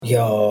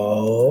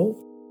Yo,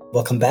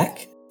 welcome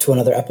back to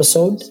another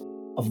episode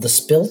of the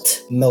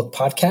Spilt Milk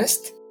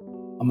Podcast.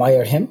 I'm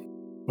Ayar Him. I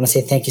want to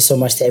say thank you so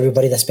much to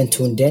everybody that's been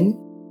tuned in.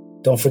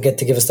 Don't forget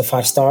to give us the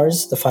 5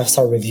 stars, the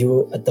 5-star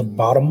review at the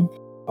bottom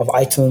of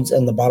iTunes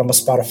and the bottom of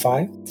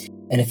Spotify.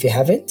 And if you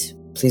haven't,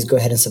 please go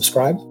ahead and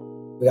subscribe.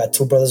 We got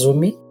 2 brothers with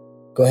me.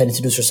 Go ahead and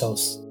introduce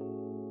yourselves.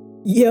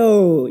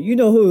 Yo, you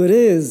know who it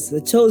is. The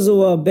chosen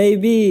one,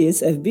 baby.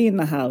 It's FB in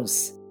the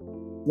house.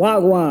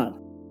 Wagwan.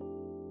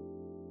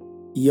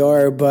 Yo,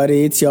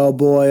 everybody, it's your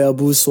boy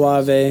Abu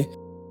Suave.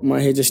 I'm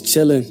out here just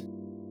chilling.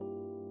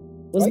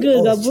 What's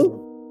good,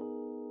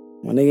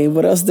 Abu? My nigga ain't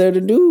what else there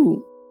to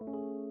do.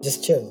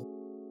 Just chill. You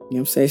know what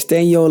I'm saying?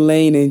 Stay in your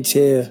lane and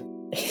chill.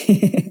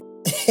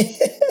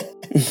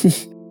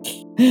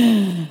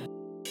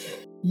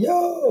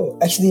 Yo,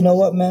 actually, you know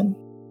what, man?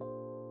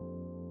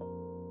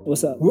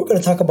 What's up? We're going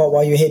to talk about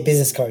why you hate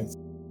business cards.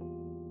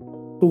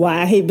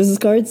 Why I hate business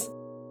cards?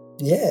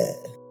 Yeah.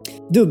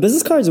 Dude,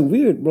 business cards are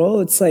weird, bro.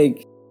 It's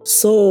like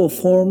so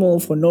formal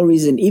for no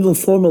reason. Even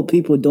formal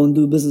people don't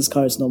do business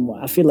cards no more.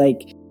 I feel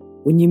like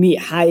when you meet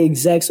high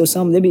execs or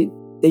something,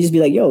 they just be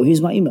like, yo, here's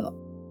my email.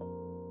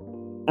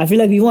 I feel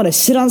like if you want to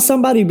shit on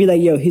somebody, you'd be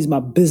like, yo, here's my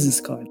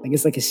business card. Like,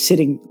 it's like a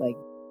shitting, like...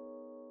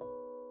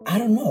 I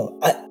don't know.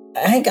 I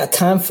ain't got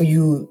time for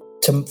you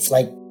to,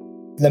 like,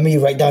 let me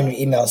write down your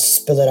email,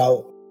 spill it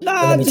out.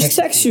 Nah, just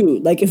text you.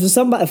 Like,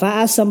 if I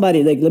ask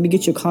somebody, like, let me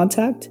get your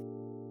contact,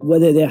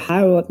 whether they're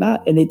high or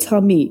not, and they tell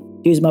me,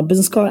 here's my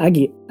business card, I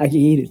get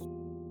heated.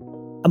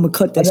 I'm going to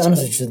cut that shit. I'll be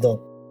honest with you,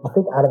 though. I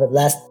think out of the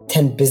last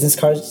 10 business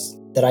cards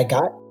that I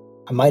got,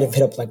 I might have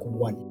hit up, like,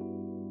 1.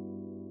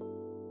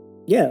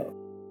 Yeah.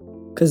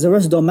 Because the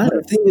rest don't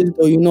matter. The thing is,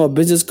 though, you know, a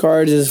business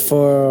card is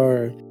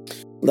for,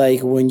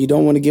 like, when you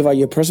don't want to give out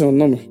your personal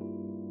number.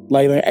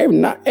 Like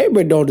not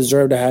everybody don't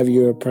deserve to have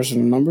your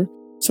personal number.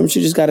 Some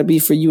shit just got to be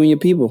for you and your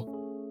people.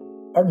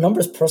 Are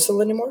numbers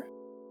personal anymore?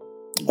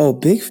 Oh,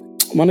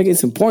 my nigga,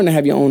 it's important to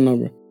have your own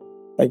number.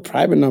 Like,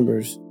 private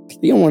numbers.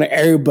 You don't want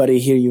everybody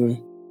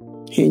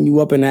hitting you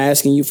up and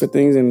asking you for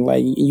things and,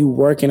 like, you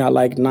working at,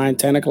 like, 9,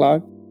 10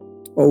 o'clock.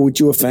 Or with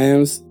your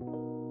fams.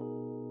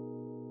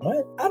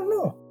 What? I don't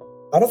know.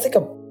 I don't think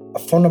a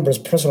phone number is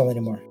personal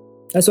anymore.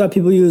 That's why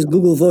people use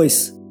Google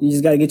Voice. You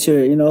just got to get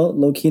your,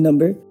 low-key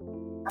number.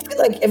 I feel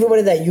like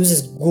everybody that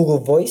uses Google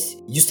Voice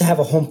used to have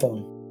a home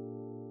phone.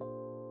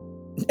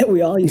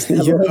 We all used to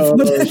have a home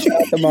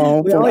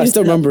phone. I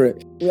still remember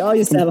it. We all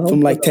used to have a home phone.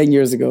 From like 10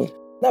 years ago.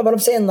 No, but I'm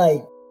saying,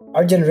 like,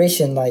 our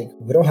generation, like,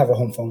 we don't have a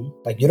home phone.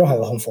 Like, you don't have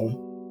a home phone.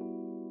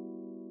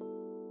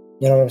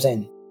 You know what I'm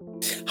saying?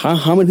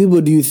 How many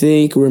people do you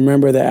think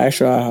remember the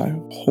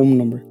actual home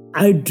number?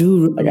 I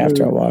do remember. Like,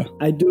 after a while.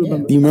 I do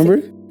remember. Do you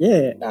remember?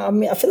 Yeah. I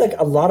mean, I feel like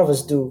a lot of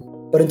us do.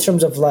 But in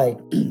terms of, like,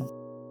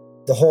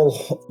 the whole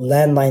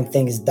landline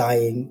thing is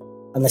dying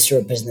unless you're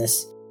a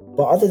business.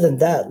 But other than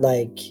that,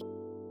 like,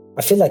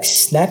 I feel like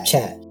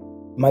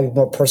Snapchat might be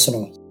more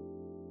personal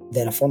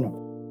than a phone number.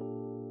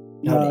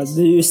 Your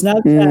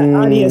Snapchat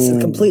audience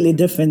is completely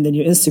different than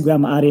your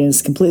Instagram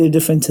audience, completely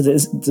different to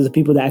the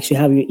people that actually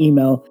have your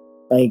email.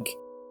 Like,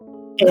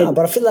 but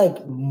I feel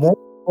like more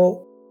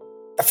people,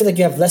 I feel like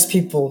you have less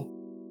people.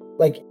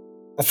 Like,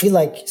 I feel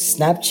like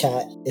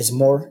Snapchat is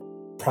more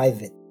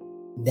private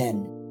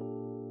than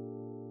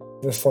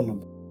your phone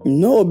number.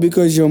 No,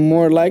 because you're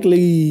more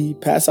likely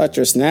pass out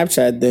your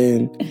Snapchat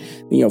than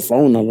your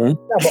phone number. Yeah,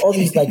 but all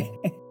these, like,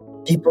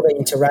 people that you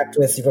interact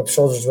with, you rub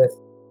shoulders with.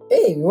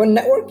 Hey, you want to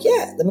network?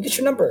 Yeah, let me get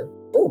your number.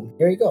 Boom,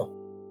 here you go.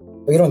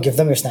 But you don't give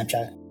them your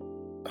Snapchat.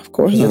 Of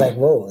course not. You're like,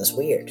 whoa, that's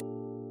weird.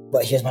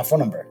 But here's my phone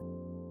number.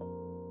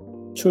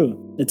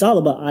 True. It's all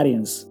about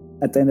audience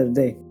at the end of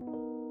the day.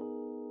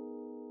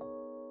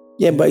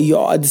 Yeah, but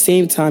at the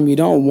same time, you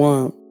don't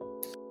want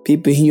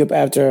people hitting you up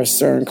after a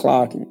certain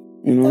clock. You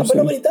know what I'm but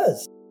nobody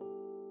does.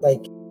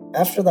 Like,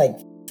 after, like,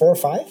 4 or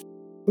 5,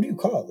 who do you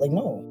call? Like,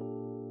 no.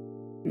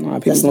 Nah,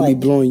 people don't be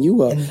blowing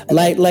you up. And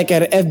like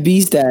at an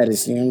FB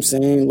status, you know what I'm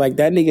saying? Like,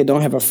 that nigga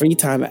don't have a free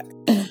time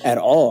at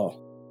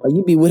all. Like,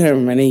 you be with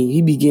him and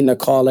he be getting a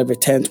call every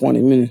 10,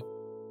 20 minutes.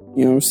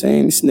 You know what I'm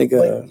saying? This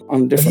nigga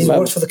on a different level. He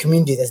works for the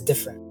community, that's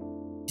different.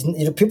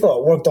 You know, people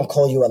at work don't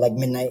call you at, like,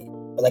 midnight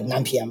or, like,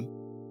 9 p.m.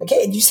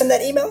 Okay, did you send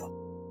that email?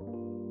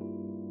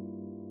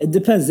 It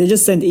depends. They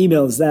just send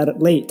emails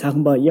that late talking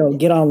about, yo,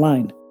 get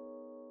online.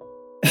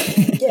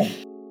 Yeah.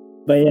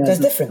 But yeah. That's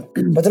different.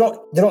 But they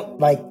don't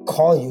like,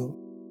 call you.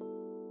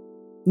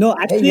 No,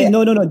 actually, hey, yeah.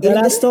 no.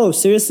 Last though,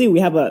 seriously, we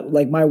have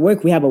my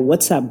work, we have a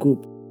WhatsApp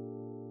group.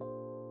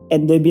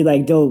 And they'd be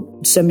like,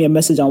 they'll send me a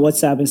message on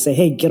WhatsApp and say,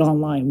 hey, get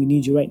online. We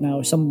need you right now.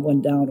 Or something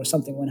went down or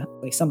something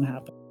something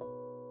happened.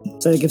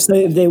 So like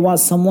if they want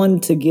someone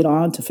to get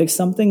on to fix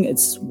something,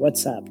 it's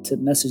WhatsApp to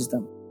message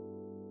them.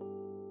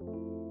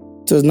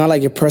 So it's not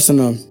like your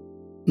personal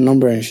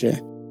number and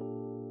shit.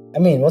 I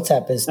mean,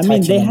 WhatsApp is...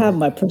 they have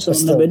my personal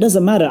number. It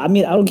doesn't matter. I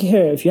mean, I don't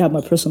care if you have my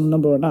personal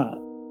number or not.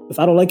 If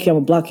I don't like you, I'm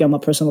going to block you on my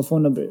personal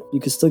phone number. You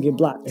can still get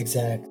blocked.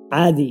 Exactly.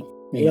 Adi. You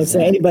know what I'm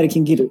saying? Anybody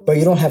can get it. But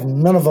you don't have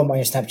none of them on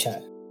your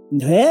Snapchat.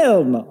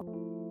 Hell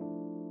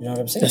no. You know what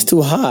I'm saying? That's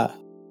too hot.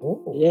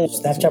 Ooh, Yeah.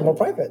 Snapchat more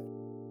private.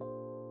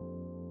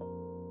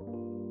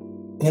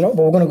 But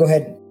we're going to go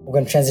ahead. We're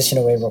going to transition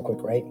away real quick,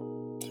 right?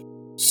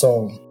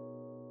 So,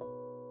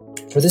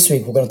 for this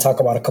week, we're going to talk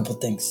about a couple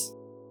things.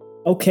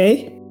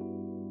 Okay.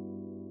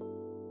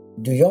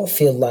 Do y'all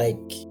feel like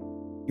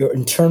your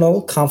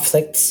internal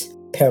conflicts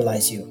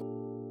paralyze you?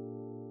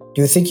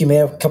 Do you think you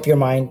may make up your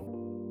mind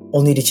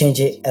only to change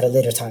it at a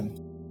later time?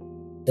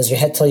 Does your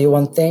head tell you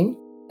one thing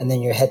and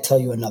then your head tell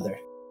you another?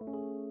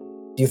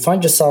 Do you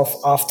find yourself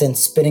often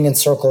spinning in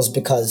circles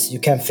because you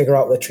can't figure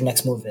out what your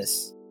next move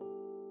is?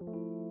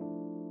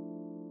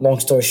 Long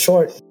story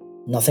short,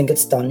 nothing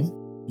gets done,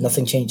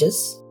 nothing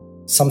changes.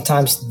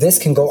 Sometimes this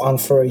can go on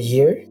for a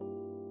year.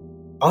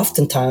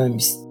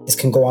 Oftentimes, this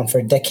can go on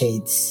for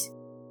decades.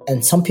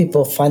 And some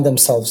people find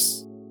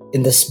themselves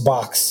in this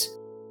box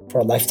for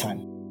a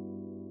lifetime.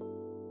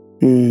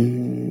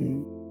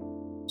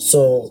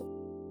 So,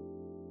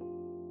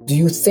 do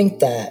you think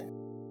that,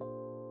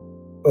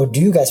 or do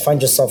you guys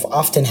find yourself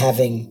often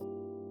having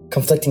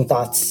conflicting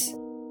thoughts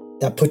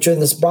that put you in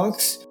this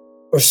box,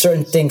 or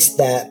certain things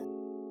that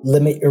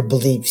limit your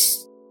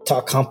beliefs to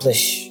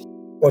accomplish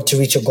or to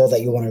reach a goal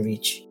that you want to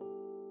reach?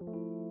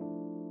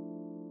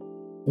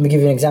 Let me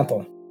give you an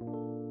example.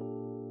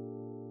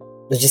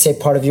 Let's just say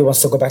part of you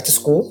wants to go back to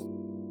school,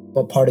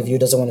 but part of you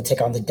doesn't want to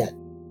take on the debt.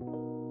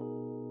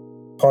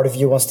 Part of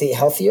you wants to eat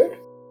healthier,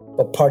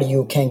 but part of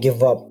you can't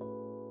give up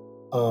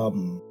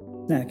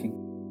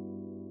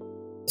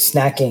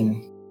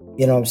snacking,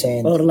 you know what I'm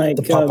saying? Or like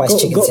the Popeyes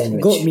chicken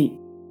sandwich. Goat meat.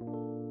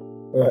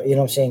 Or, you know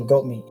what I'm saying?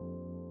 Goat meat.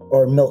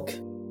 Or milk.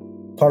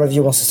 Part of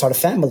you wants to start a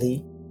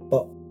family,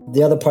 but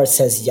the other part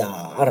says, yeah,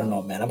 I don't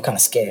know, man. I'm kind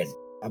of scared.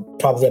 I'm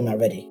not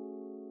ready.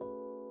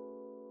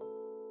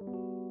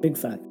 Big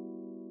fact.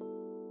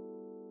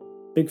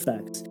 Big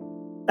facts.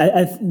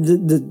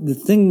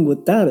 The thing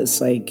with that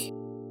is like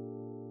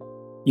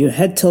your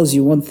head tells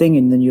you one thing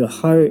and then your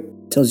heart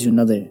tells you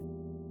another.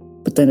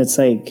 But then it's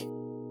like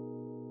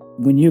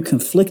when you're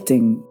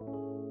conflicting,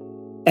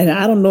 and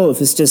I don't know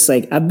if it's just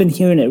like I've been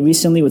hearing it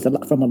recently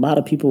from a lot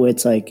of people where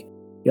it's like,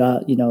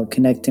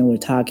 connecting, we're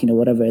talking or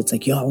whatever. It's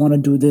like, I want to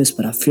do this,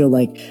 but I feel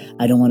like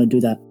I don't want to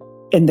do that.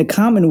 And the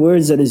common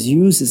words that is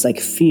used is like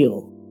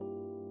feel,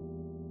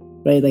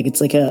 right? Like it's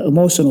like an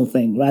emotional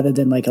thing rather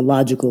than like a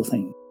logical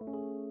thing.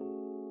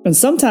 And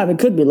sometimes it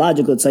could be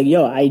logical. It's like,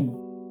 I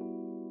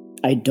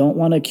don't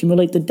want to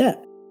accumulate the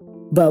debt.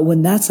 But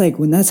when that's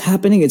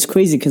happening, it's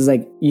crazy because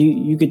like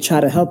you could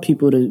try to help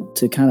people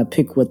to kind of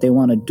pick what they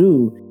want to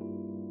do.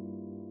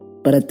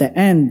 But at the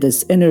end,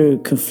 this inner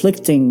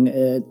conflicting,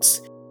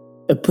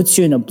 it puts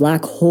you in a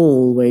black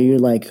hole where you're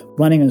like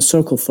running in a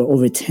circle for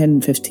over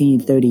 10, 15,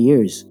 30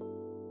 years.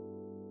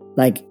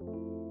 Like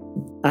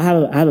I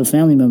have a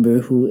family member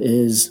who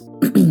is,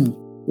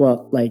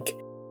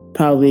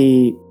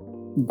 probably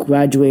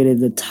graduated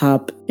the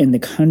top in the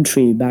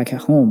country back at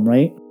home,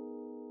 right?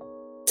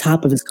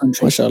 Top of his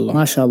country.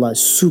 Mashallah.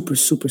 Super,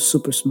 super,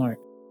 super smart.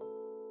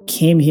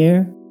 Came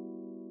here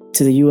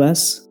to the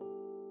US,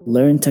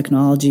 learned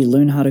technology,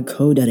 learned how to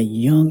code at a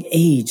young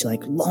age,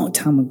 like long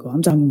time ago.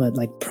 I'm talking about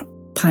like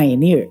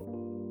pioneer.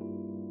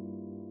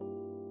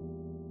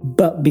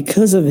 But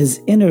because of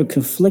his inner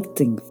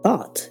conflicting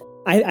thought,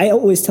 I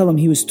always tell him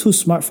he was too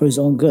smart for his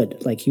own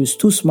good. Like he was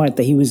too smart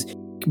that he was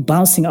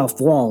bouncing off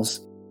walls.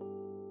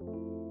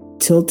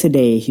 Till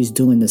today, he's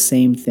doing the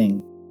same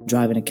thing,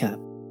 driving a cab.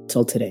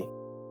 Till today.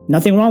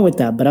 Nothing wrong with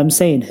that, but I'm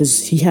saying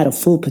he had a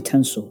full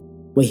potential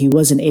where he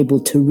wasn't able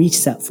to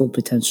reach that full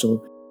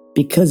potential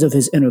because of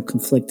his inner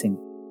conflicting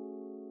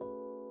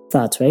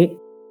thoughts, right?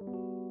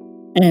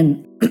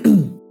 And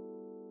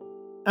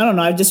I don't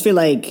know, I just feel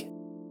like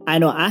I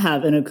know I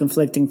have inner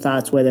conflicting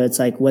thoughts, whether it's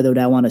like, whether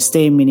I want to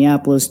stay in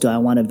Minneapolis, do I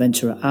want to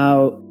venture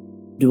out?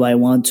 Do I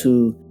want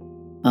to,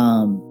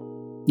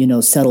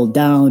 settle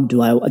down?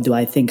 Do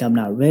I think I'm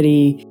not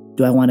ready?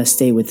 Do I want to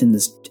stay within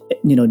this,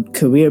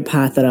 career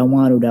path that I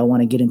want, or do I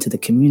want to get into the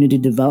community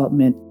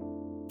development?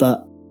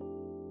 But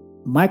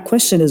my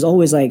question is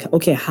always like,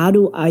 okay, how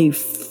do I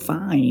solve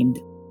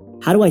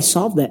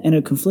that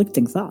inner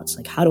conflicting thoughts?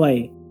 Like, I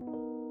don't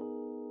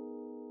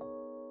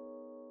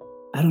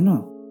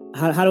know.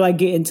 How do I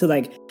get into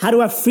like, how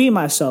do I free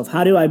myself?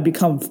 How do I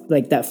become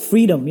like that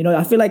freedom?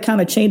 I feel like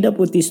kind of chained up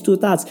with these two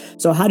thoughts.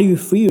 So how do you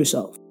free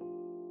yourself?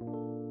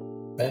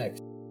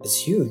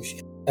 It's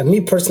huge. And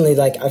me personally,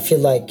 like, I feel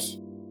like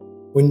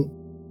when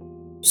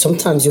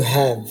sometimes you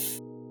have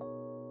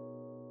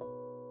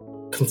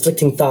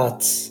conflicting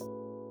thoughts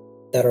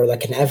that are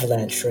like an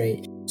avalanche,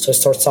 right? So it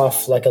starts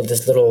off like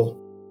this little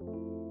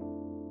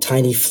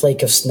tiny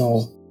flake of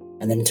snow,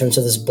 and then it turns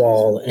to this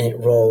ball, and it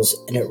rolls,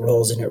 and it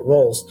rolls, and it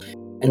rolls.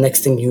 And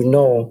next thing you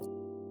know,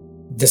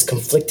 this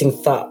conflicting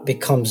thought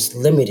becomes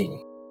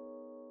limiting,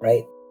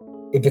 right?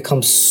 It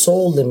becomes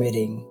so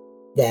limiting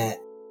that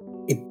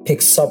it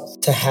picks up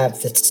to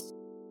have this,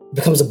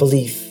 becomes a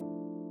belief.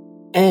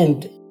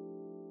 And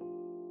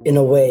in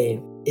a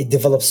way, it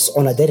develops its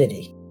own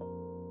identity.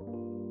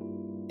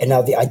 And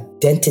now the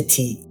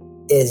identity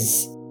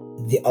is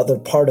the other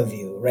part of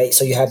you, right?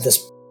 So you have this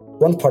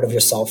one part of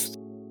yourself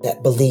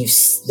that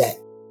believes that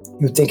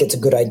you think it's a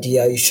good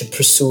idea, you should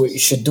pursue it, you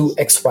should do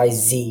X, Y,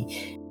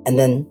 Z. And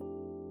then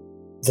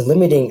the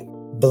limiting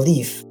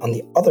belief on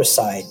the other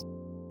side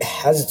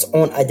has its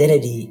own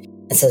identity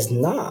and says,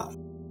 nah,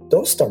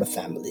 don't start a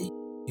family.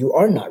 You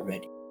are not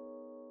ready.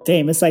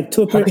 Damn, it's like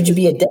How could you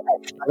be a dad?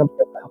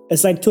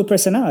 It's like two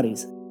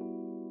personalities.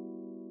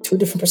 Two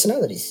different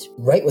personalities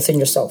right within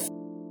yourself.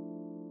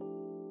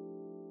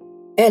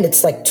 And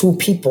it's like two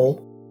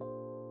people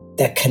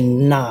that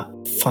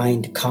cannot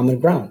find common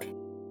ground.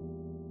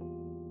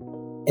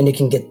 And you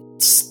can get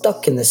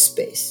stuck in this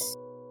space.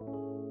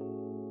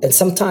 And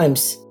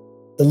sometimes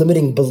the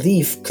limiting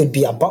belief could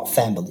be about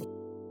family.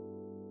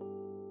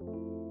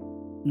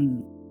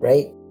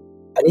 Right?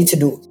 I need to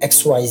do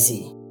X, Y,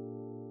 Z.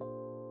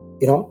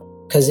 You know?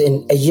 Because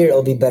in a year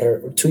it'll be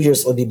better, 2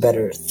 years it'll be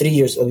better, 3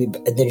 years it'll be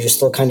better, and then you're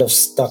still kind of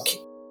stuck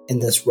in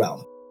this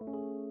realm.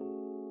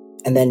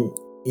 And then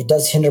it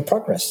does hinder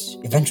progress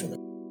eventually.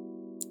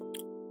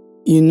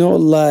 You know,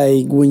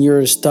 like when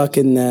you're stuck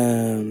in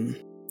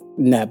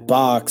that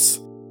box,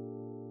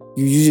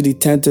 you usually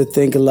tend to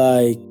think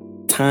like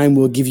time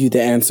will give you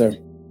the answer.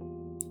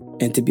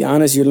 And to be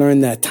honest, you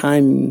learn that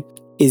time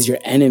is your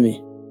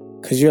enemy.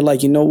 Because you're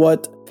like, you know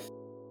what?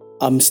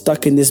 I'm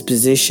stuck in this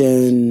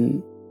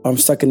position. I'm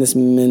stuck in this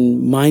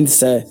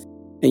mindset.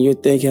 And you're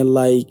thinking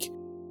like,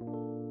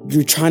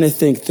 you're trying to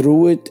think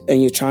through it and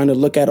you're trying to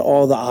look at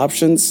all the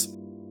options.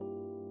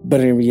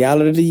 But in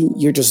reality,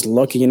 you're just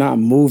looking, you're not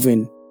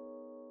moving.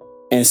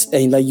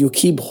 And like you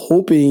keep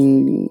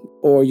hoping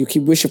or you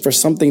keep wishing for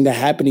something to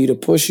happen to you to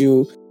push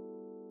you.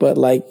 But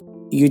like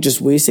you're just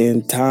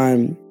wasting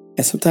time.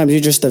 And sometimes you're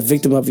just a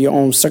victim of your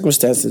own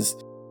circumstances.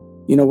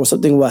 You know, where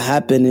something will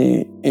happen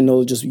and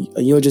you'll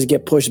just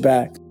get pushed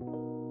back.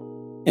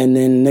 And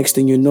then next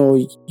thing you know,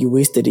 you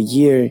wasted a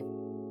year.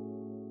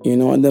 You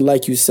know, and then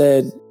like you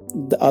said,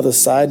 the other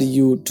side of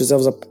you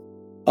deserves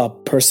a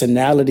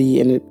personality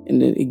and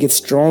it gets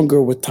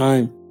stronger with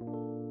time.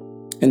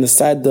 And the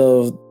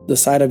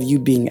side of you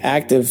being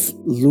active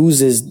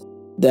loses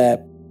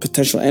that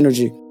potential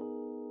energy.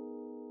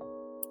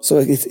 So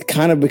it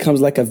kind of becomes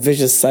like a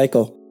vicious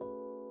cycle.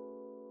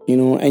 You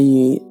know,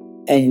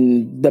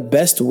 and the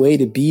best way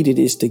to beat it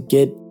is to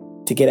get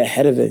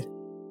ahead of it.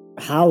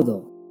 How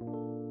though?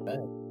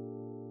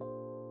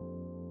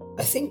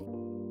 I think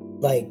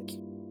like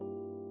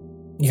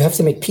you have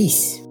to make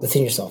peace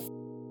within yourself.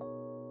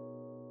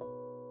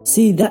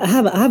 See, that I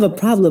have a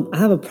problem. I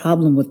have a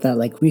problem with that,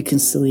 like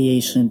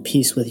reconciliation,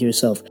 peace with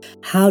yourself.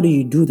 How do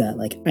you do that?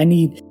 Like,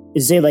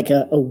 is there like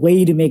a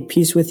way to make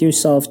peace with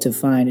yourself to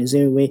find? Is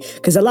there a way?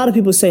 Because a lot of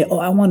people say, oh,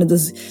 I wanted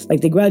this.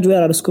 Like they graduate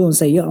out of school and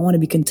say, yo, I want to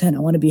be content. I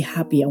want to be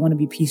happy. I want to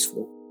be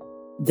peaceful.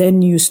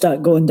 Then you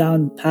start going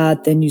down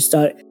path. Then you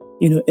start,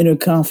 inner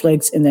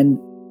conflicts. And then,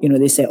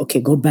 they say,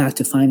 okay, go back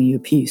to finding your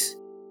peace.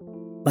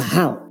 But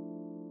how?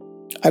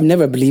 I've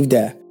never believed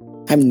that.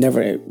 I'm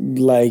never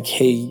like,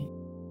 hey,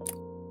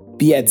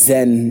 be at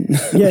Zen.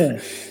 Yeah.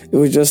 It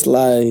was just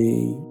like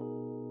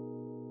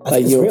I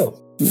think it's real.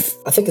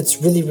 I think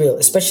it's really real,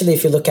 especially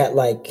if you look at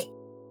like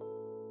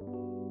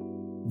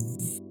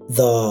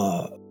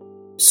the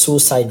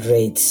suicide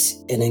rates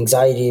and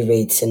anxiety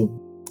rates and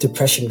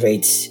depression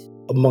rates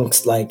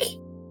amongst like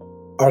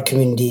our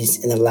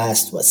communities in the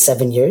last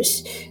 7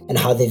 years and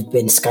how they've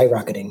been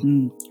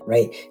skyrocketing,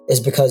 right? Is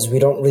because we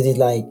don't really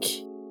like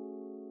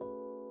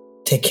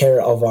take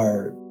care of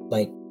our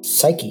like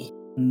psyche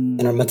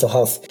and our mental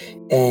health,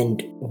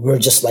 and we're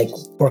just like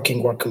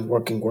working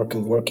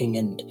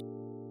and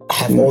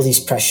have all these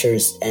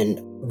pressures, and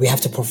we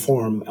have to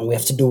perform and we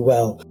have to do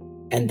well,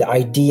 and the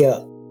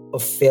idea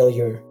of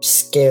failure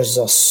scares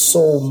us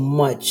so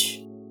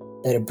much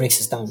that it breaks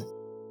us down.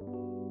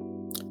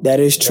 That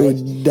is true.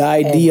 Right? The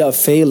idea of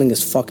failing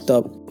is fucked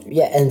up.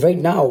 Yeah, and right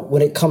now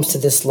when it comes to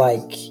this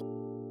like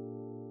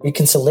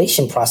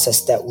reconciliation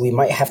process that we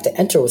might have to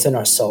enter within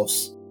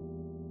ourselves,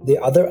 the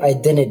other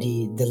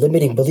identity, the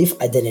limiting belief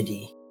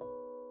identity,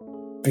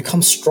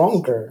 becomes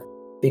stronger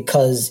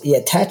because it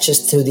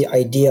attaches to the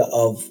idea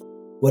of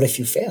what if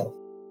you fail?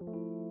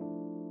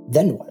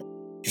 Then what?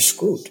 You're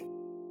screwed.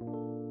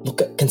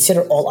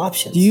 Consider all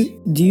options.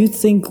 Do you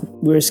think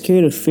we're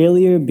scared of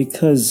failure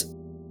because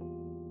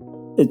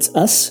it's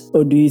us,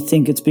 or do you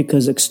think it's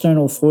because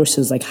external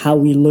forces, like how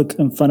we look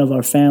in front of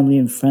our family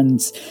and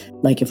friends?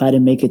 Like if I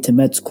didn't make it to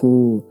med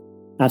school,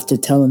 after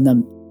tell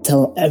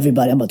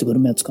everybody I'm about to go to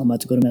med school,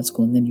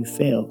 and then you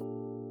fail.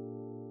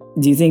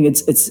 Do you think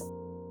it's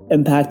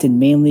impacted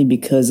mainly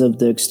because of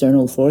the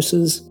external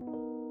forces?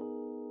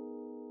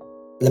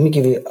 Let me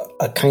give you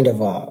a kind of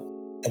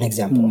an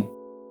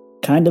example.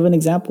 Kind of an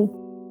example?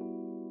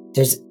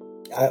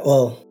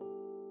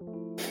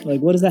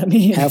 Like, what does that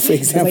mean? Half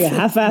example. It's like a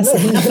half-ass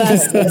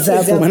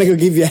example. I'm gonna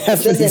give you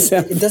half an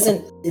example.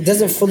 It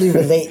doesn't fully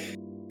relate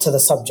to the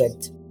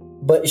subject,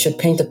 but it should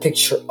paint a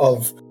picture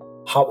of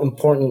how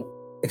important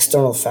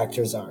external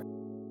factors are,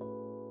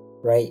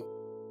 right?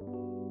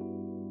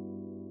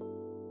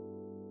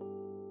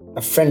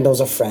 A friend knows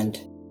a friend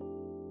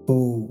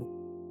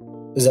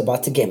who is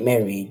about to get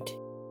married,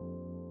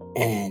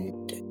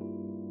 and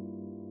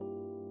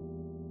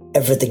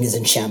everything is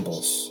in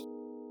shambles.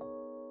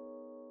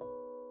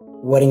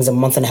 Wedding's a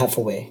month and a half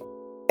away.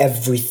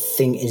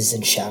 Everything is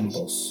in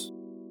shambles.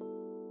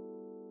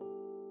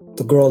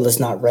 The girl is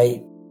not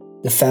right.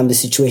 The family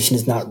situation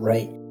is not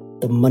right.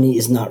 The money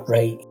is not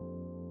right.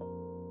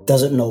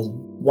 Doesn't know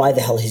why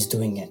the hell he's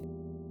doing it.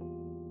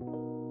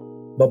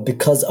 But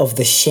because of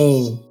the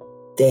shame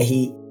that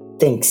he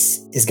thinks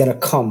is gonna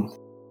come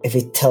if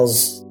he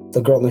tells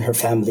the girl and her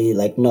family,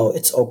 like, no,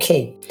 it's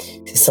okay,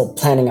 he's still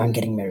planning on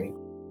getting married.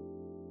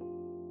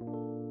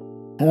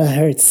 That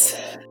hurts.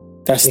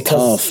 That's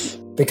tough.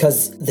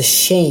 Because the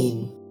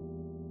shame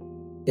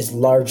is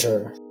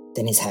larger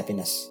than his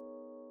happiness.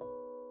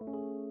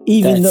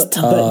 Even That's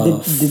though,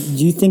 tough.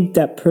 do you think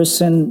that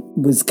person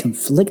was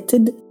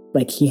conflicted?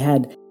 Like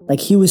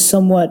he was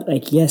somewhat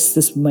like, yes,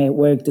 this might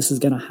work, this is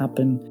gonna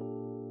happen.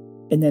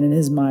 And then in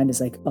his mind, it's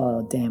like,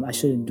 oh, damn, I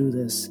shouldn't do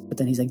this. But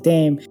then he's like,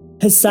 damn,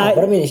 his side.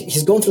 But I mean,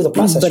 he's going through the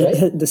process, but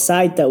right? the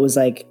side that was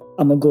like,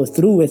 I'm gonna go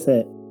through with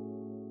it,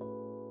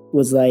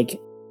 was like,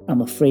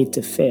 I'm afraid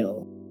to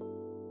fail.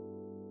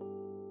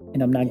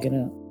 And I'm not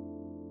gonna.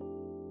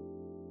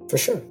 For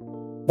sure.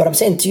 But I'm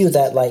saying to you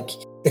that, like,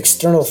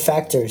 external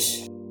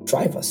factors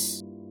drive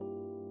us.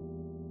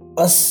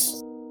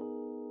 Us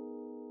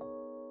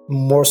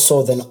more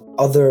so than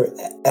other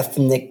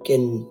ethnic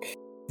and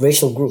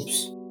racial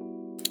groups.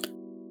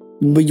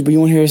 But you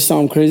want to hear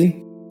something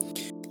crazy?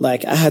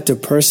 Like, I had to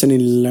personally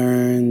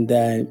learn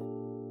that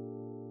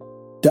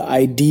the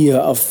idea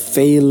of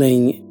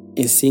failing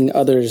and seeing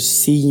others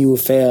see you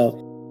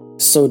fail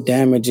so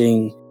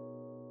damaging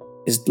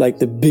is like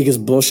the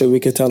biggest bullshit we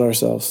could tell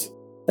ourselves.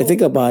 Like,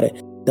 think about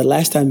it. The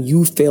last time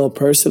you failed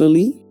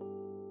personally,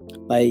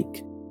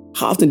 like,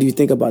 how often do you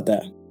think about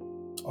that?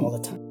 All the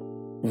time.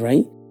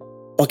 Right?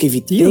 Okay, if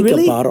you Do you think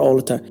really? about it all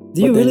the time.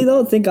 Do you but then- really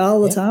don't think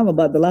all the time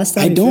about the last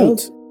time I you don't.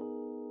 failed?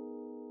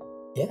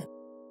 Yeah.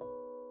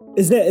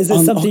 Is there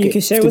something okay, you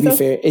can share to with be us?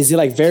 fair, is it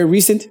like very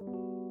recent?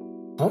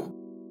 Huh?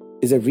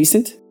 Is it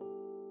recent?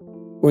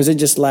 Or is it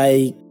just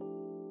like,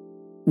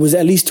 was it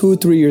at least 2 or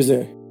 3 years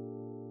there?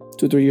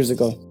 2 or 3 years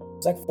ago.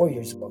 It's like 4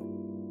 years ago.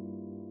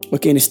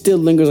 Okay, and it still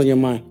lingers on your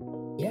mind.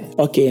 Yeah.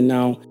 Okay,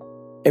 now,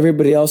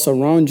 everybody else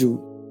around you,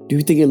 do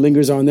you think it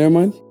lingers on their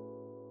mind?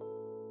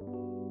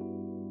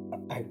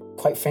 I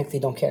quite frankly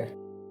don't care.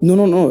 No.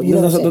 You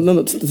know what I'm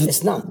No, saying?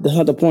 It's not. That's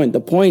not the point.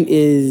 The point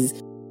is,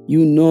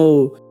 you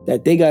know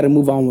that they got to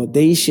move on with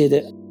their shit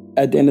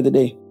at the end of the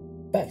day.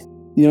 Facts.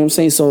 You know what I'm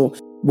saying? So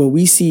when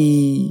we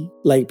see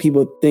like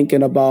people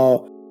thinking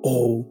about,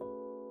 oh,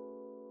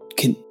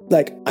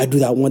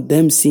 do I want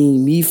them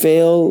seeing me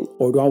fail,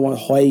 or do I want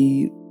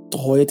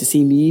Hoya to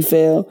see me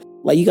fail?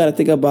 Like, you got to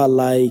think about,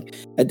 like,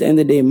 at the end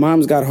of the day,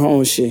 mom's got her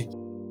own shit. You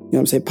know what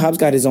I'm saying? Pop's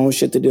got his own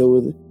shit to deal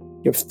with.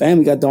 Your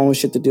family got their own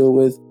shit to deal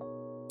with.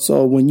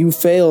 So when you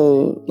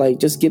fail, like,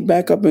 just get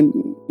back up and,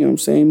 you know what I'm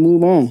saying,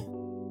 move on.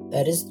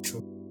 That is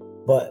true.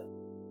 But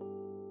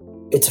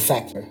it's a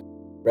factor,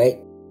 right?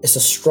 It's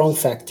a strong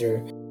factor,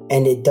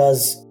 and it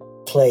does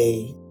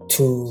play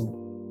to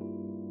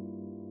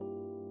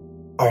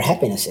our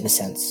happiness in a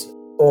sense,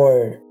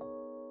 or,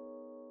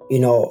 you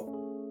know,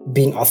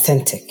 being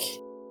authentic.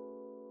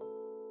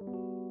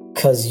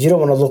 Because you don't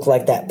want to look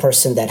like that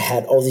person that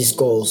had all these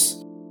goals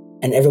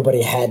and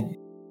everybody had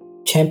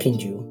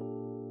championed you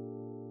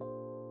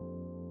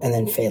and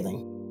then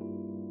failing.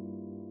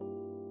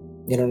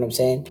 You know what I'm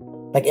saying?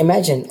 Like,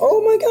 imagine,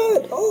 oh my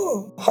God,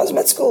 oh, how's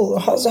med school?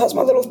 How's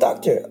my little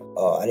doctor?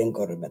 Oh, I didn't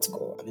go to med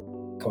school. I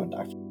didn't become a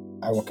doctor.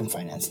 I work in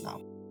finance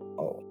now.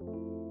 Oh.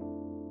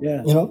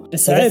 Yeah. You know?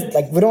 It's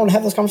Like, we don't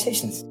have those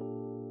conversations.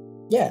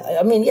 Yeah,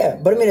 I mean, yeah.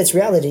 But I mean, it's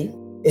reality.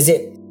 Is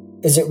it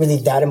really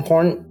that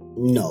important?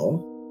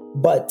 No.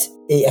 But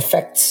it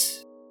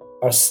affects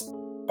our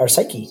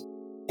psyche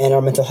and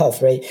our mental health,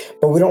 right?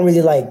 But we don't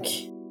really, like,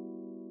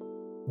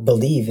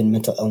 believe in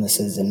mental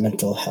illnesses and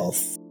mental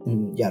health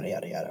and yada,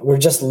 yada, yada. We're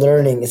just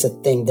learning it's a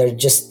thing. They're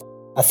just,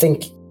 I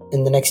think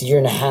in the next year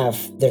and a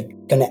half, they're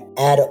going to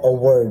add a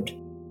word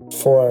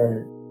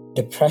for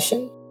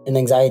depression and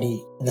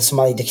anxiety in the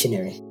Somali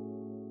dictionary.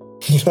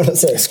 You know what I'm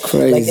saying? It's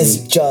crazy. Like, it's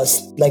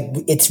just, like,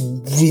 it's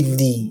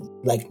really,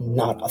 like,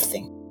 not a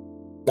thing.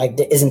 Like,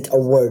 there isn't a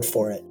word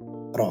for it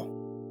at all.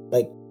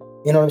 Like,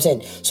 you know what I'm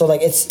saying? So,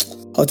 like, it's...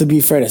 Oh, to be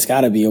fair, there's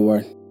got to be a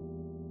word.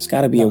 There's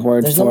got to be a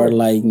word there's for, no word.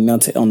 like,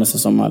 mental illness or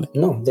something.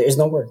 No, there is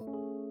no word.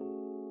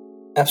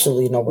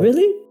 Absolutely no word.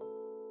 Really?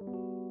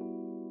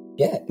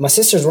 Yeah. My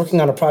sister's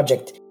working on a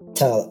project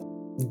to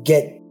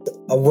get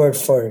a word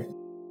for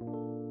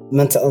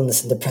mental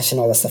illness and depression,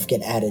 all that stuff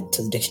get added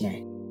to the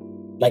dictionary.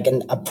 Like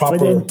a proper...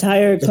 For the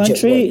entire legit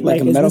country? word.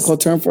 Like a is medical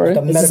term for it?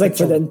 Like a Is this like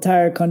for medical the term.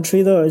 entire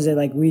country though, or is it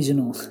like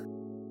regional?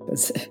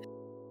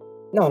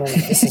 No.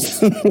 This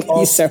is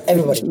all, You said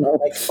everybody. regional.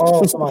 Like,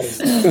 all Somalis.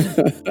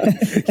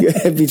 You're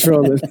heavy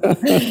trolling.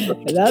 Like,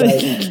 what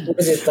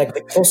is it? Like,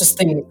 the closest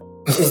thing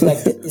is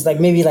like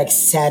maybe like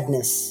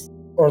sadness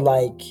or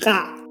like...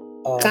 What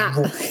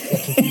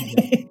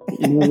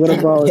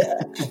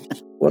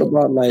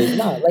about like...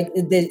 No, like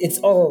it's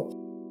all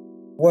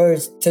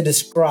words to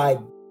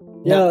describe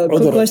Yeah,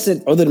 quick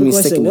question. Other than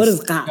What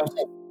is qa?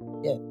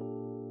 Yeah.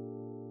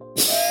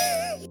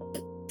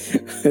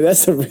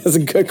 That's a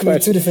good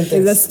question. Two different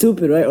things. That's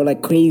stupid, right? Or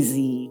like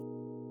crazy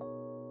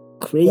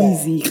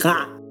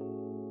qa.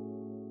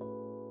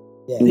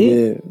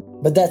 Yeah.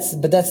 But that's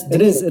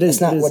It is.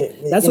 It's not what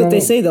it. That's what they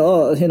say,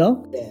 though. You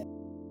know. Yeah.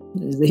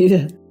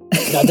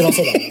 No, they don't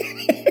say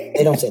that.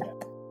 They don't say that.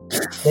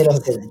 They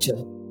don't say that.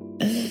 Chill.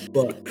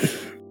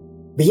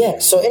 But yeah.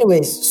 So,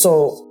 anyways,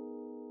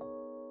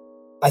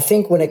 I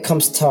think when it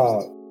comes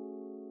to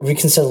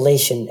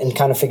reconciliation and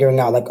kind of figuring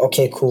out, like,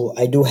 okay, cool,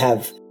 I do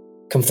have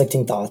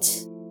conflicting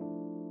thoughts,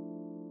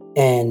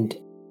 and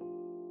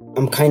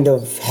I'm kind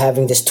of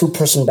having this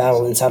two-person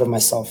battle inside of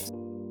myself.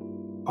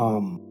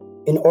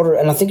 In order,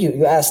 and I think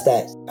you asked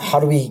that, how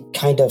do we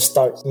kind of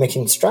start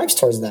making strides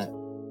towards that?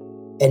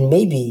 And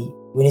maybe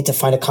we need to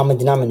find a common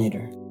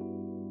denominator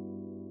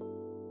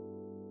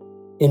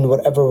in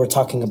whatever we're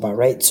talking about,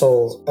 right?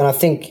 So, and I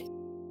think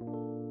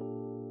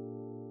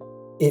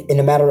in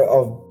a matter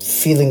of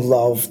feeling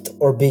loved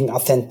or being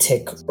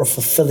authentic or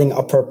fulfilling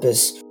a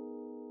purpose,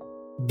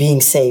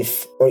 being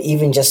safe, or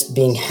even just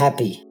being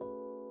happy,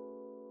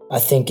 I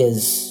think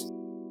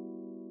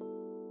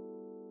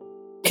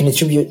can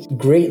attribute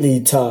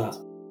greatly to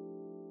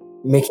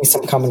making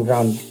some common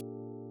ground.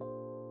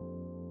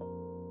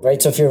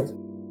 Right? So if you're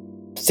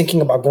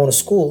thinking about going to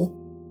school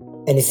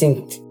and you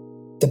think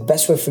the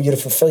best way for you to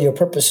fulfill your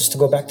purpose is to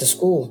go back to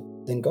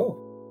school, then go.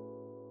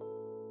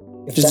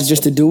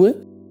 Just to do it?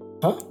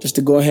 Huh? Just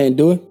to go ahead and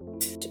do it?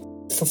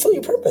 Fulfill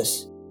your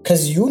purpose.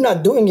 Because you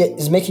not doing it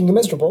is making you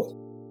miserable.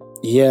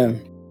 Yeah.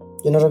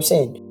 You know what I'm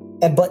saying?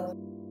 But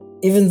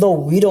even though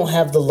we don't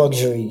have the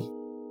luxury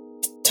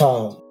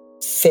to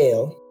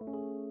fail,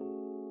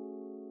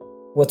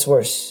 what's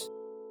worse?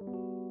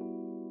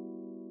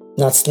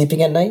 Not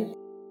sleeping at night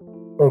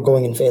or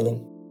going and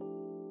failing?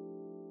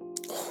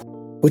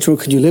 Which one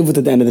could you live with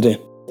at the end of the day?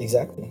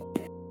 Exactly.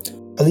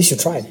 At least you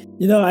tried.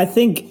 You know, I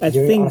think like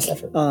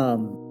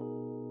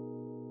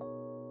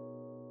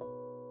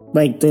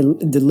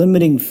the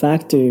limiting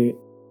factor,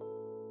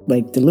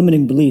 like the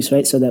limiting beliefs,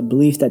 right? So that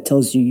belief that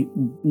tells you,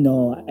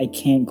 no, I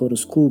can't go to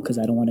school because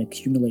I don't want to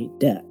accumulate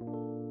debt.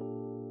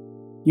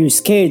 You're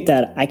scared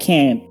that I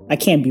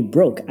can't be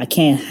broke. I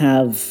can't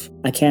have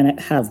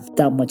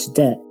that much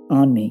debt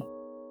on me.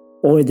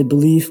 Or the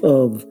belief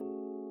of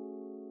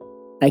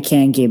I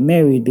can't get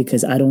married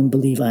because I don't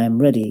believe I am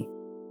ready.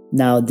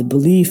 Now the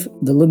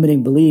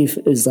limiting belief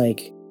is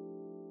like,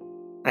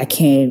 I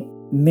can't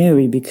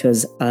marry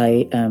because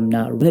I am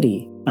not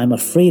ready. I'm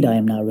afraid I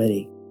am not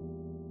ready.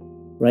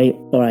 Right?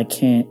 Or I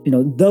can't,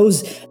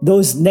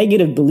 those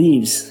negative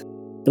beliefs,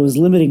 those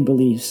limiting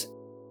beliefs.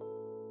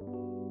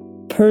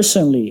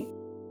 Personally,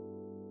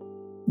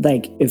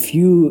 like if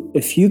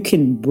you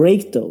can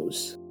break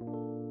those,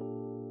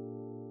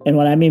 and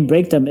what I mean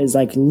break them is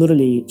like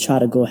literally try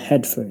to go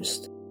head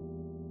first,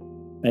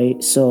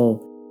 right?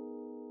 So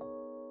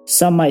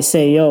some might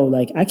say, yo,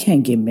 like I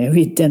can't get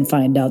married, then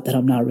find out that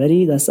I'm not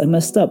ready. That's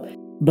messed up.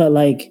 But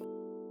like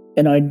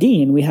in our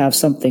deen, we have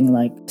something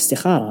like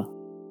istikhara,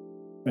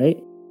 right?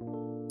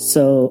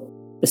 So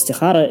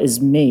istikhara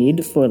is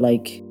made for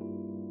like,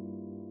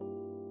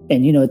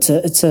 and it's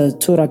a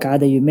 2 rak'ah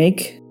that you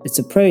make. It's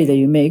a prayer that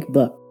you make,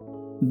 but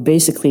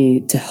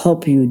basically to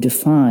help you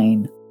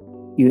define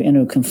your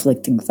inner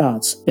conflicting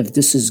thoughts, if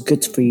this is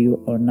good for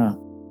you or not.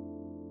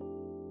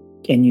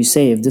 And you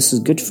say, if this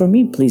is good for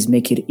me, please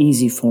make it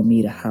easy for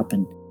me to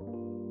happen.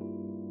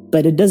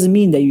 But it doesn't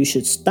mean that you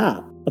should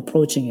stop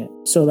approaching it.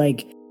 So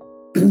like,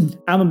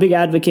 I'm a big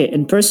advocate,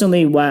 and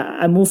personally,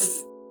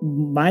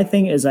 my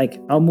thing is like,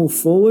 I'll move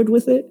forward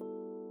with it.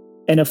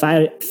 And if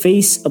I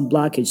face a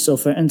blockage, so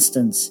for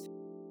instance,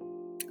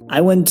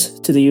 I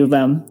went to the U of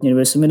M,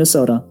 University of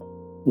Minnesota,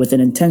 with an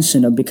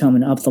intention of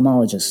becoming an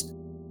ophthalmologist.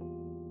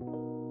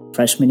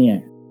 Freshman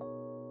year,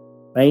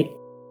 right?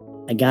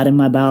 I got in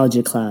my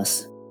biology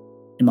class.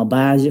 In my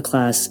biology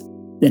class,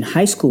 in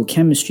high school,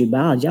 chemistry,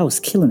 biology, I was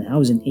killing it. I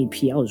was in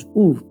AP. I was,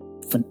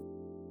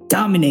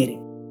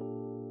 dominating,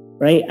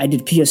 right? I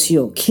did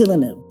PSO,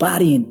 killing it,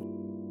 bodying.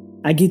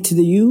 I get to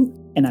the U,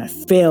 and I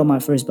failed my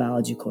first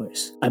biology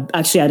course. I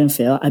didn't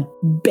fail. I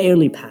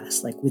barely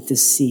passed, like with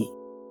this C.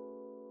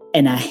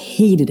 And I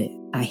hated it.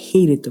 I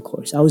hated the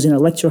course. I was in a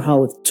lecture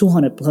hall with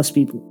 200 plus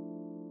people.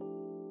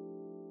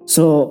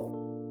 So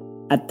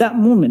at that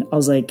moment, I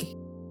was like,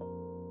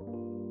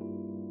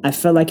 I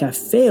felt like I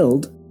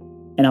failed.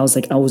 And I was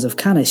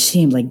kind of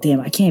ashamed, like, damn,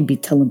 I can't be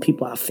telling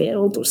people I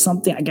failed or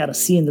something. I got a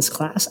C in this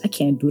class. I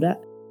can't do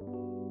that.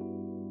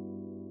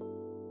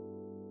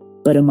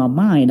 But in my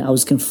mind, I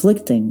was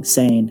conflicting,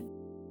 saying,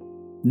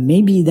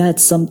 maybe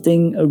that's a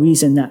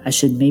reason that I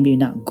should maybe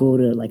not go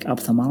to like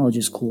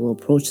ophthalmology school or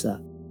approach that.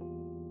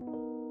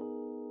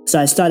 So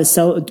I started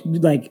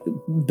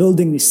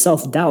building this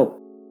self-doubt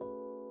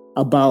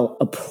about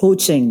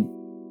approaching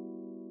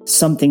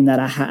something that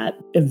I had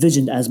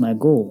envisioned as my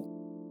goal.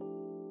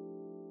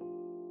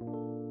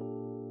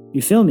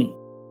 You feel me?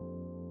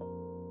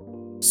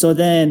 So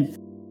then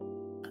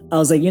I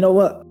was like, you know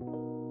what?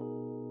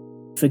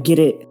 Forget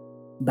it.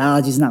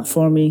 biology's not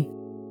for me,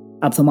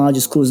 ophthalmology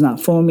school is not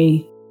for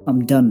me,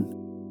 I'm done.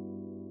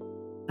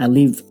 I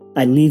leave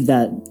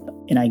that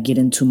and I get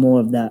into more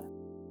of that,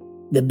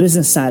 the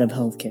business side of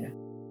healthcare.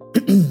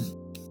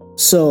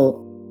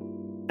 So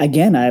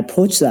again, I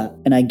approach that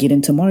and I get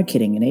into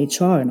marketing and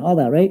HR and all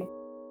that, right?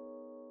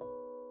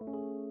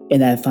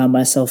 And I find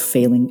myself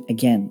failing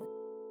again.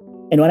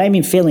 And what I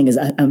mean failing is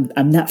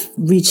I'm not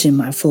reaching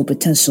my full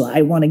potential.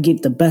 I want to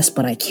get the best,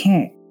 but I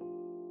can't.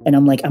 And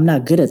I'm like, I'm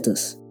not good at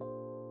this.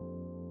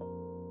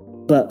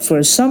 But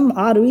for some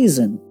odd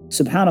reason,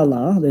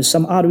 subhanAllah, there's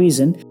some odd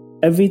reason,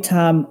 every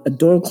time a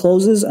door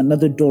closes,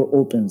 another door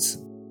opens.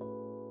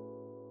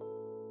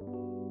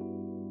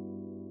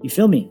 You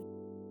feel me?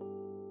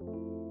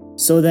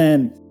 So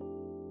then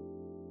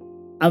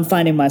I'm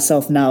finding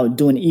myself now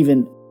doing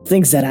even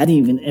things that I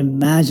didn't even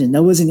imagine.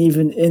 That wasn't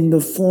even in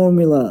the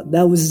formula.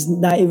 That was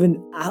not even,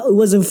 it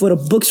wasn't for the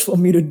books for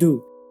me to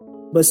do.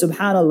 But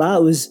subhanAllah,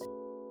 it was,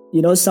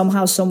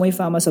 somehow, some way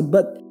found myself.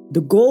 But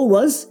the goal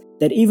was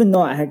that even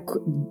though I had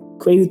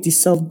created this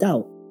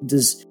self-doubt,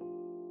 this,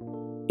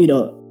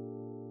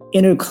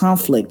 inner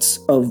conflicts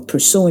of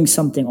pursuing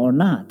something or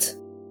not,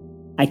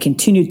 I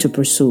continued to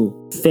pursue,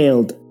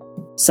 failed,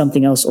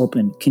 something else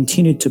opened,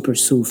 continued to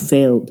pursue,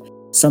 failed,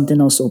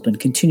 something else opened,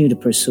 continued to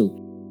pursue.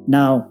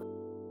 Now,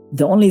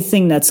 the only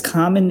thing that's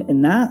common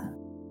in that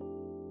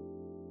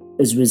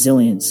is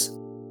resilience.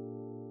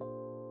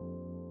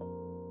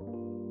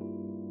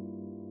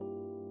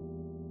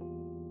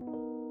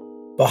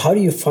 But how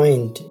do you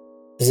find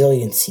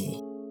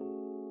resiliency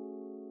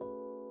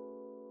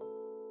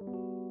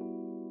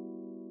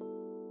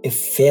if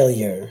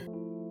failure,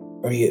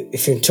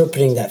 if you're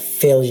interpreting that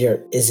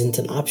failure isn't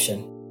an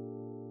option?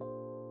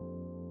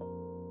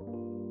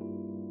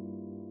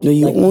 No,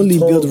 you only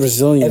build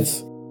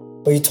resilience.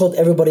 But you told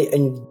everybody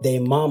and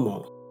their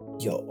mama,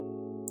 yo,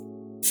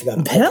 if you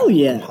got hell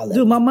yeah.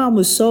 Dude, my mom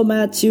was so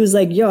mad. She was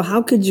like, yo,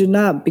 how could you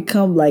not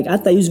become I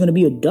thought you was going to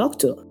be a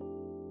doctor.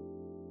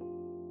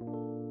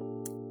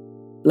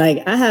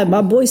 Like, I had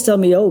my boys tell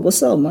me, yo,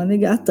 what's up, my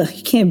nigga? I thought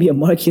you can't be a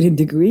marketing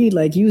degree.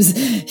 Like, he was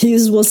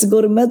supposed to go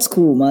to med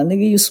school, my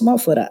nigga. You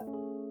smart for that.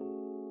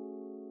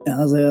 And I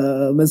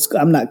was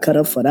like, I'm not cut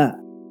up for that.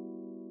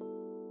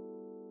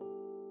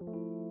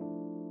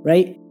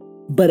 Right?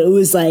 But it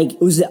was an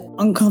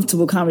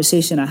uncomfortable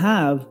conversation to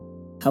have.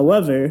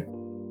 However,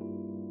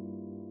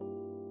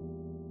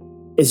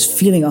 is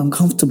feeling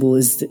uncomfortable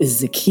is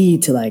the key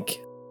to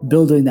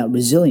building that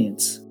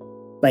resilience.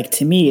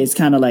 To me, it's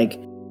kind of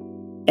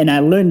and I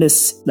learned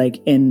this I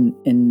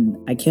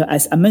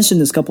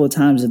mentioned this a couple of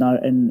times in our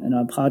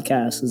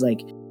podcast, is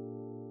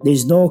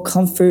there's no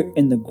comfort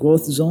in the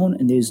growth zone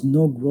and there's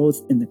no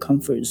growth in the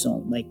comfort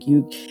zone.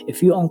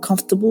 If you're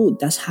uncomfortable,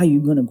 that's how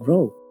you're gonna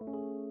grow.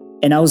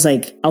 And I was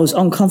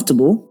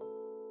uncomfortable.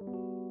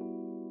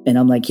 And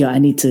I'm like, yo, I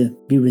need to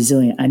be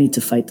resilient. I need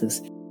to fight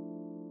this.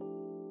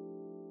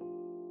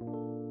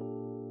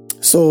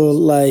 So,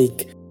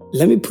 let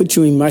me put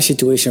you in my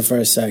situation for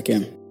a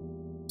second.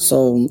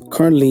 So,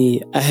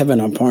 currently, I have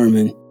an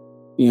apartment,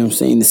 in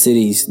the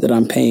cities that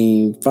I'm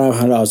paying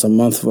 $500 a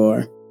month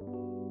for.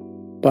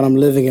 But I'm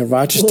living in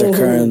Rochester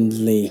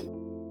currently.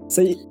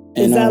 So, is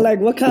that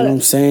what kind of... You know what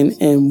I'm saying?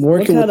 And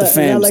working with the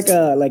fans. Is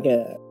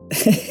that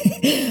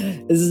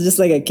is it just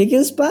a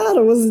kicking spot,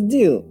 or what's the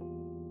deal?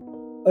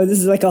 Or this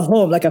is a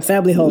home, a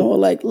family home?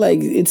 No,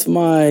 it's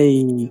my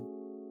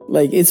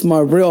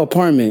real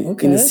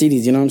apartment in the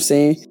cities, you know what I'm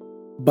saying?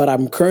 But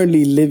I'm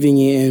currently living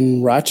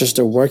in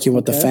Rochester working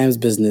with the fams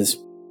business.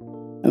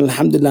 And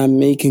alhamdulillah, I'm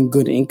making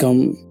good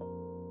income.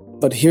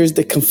 But here's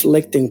the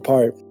conflicting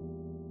part.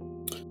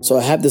 So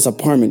I have this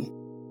apartment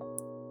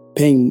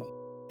paying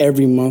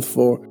every month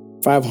for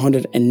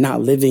 $500 and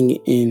not living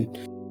in.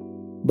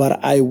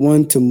 But I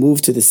want to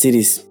move to the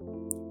cities.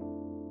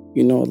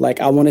 I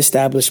want to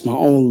establish my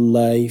own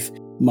life,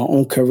 my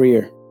own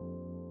career.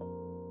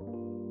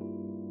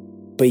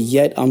 But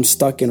yet I'm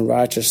stuck in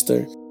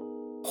Rochester,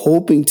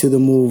 hoping to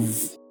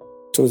move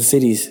to the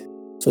cities.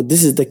 So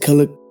this is the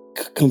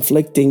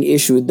conflicting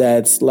issue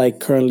that's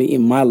currently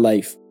in my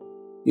life.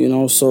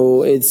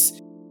 So it's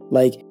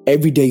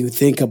every day you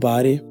think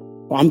about it,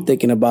 or I'm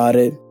thinking about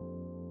it.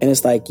 And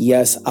it's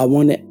yes, I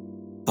want to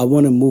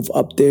move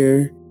up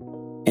there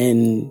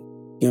and,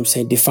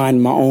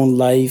 define my own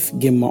life,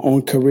 get my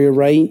own career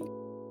right.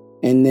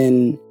 And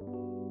then,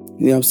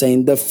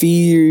 the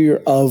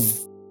fear of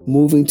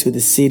moving to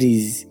the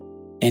cities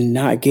and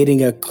not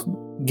getting a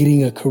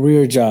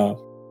career job,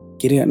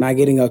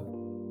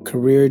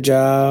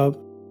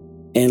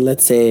 and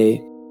let's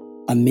say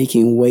I'm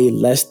making way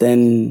less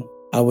than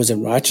I was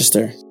in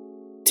Rochester.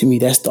 To me,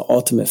 that's the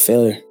ultimate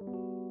failure.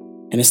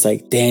 And it's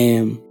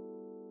damn,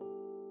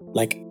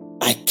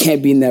 I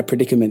can't be in that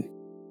predicament.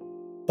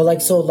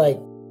 But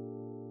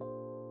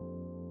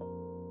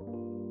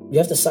you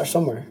have to start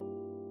somewhere.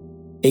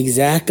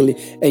 Exactly.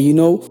 And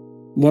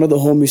one of the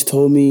homies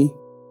told me,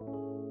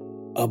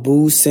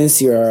 Abu,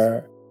 since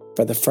you're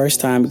for the first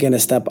time gonna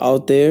step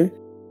out there,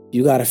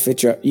 you gotta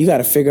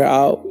figure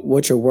out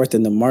what you're worth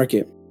in the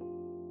market.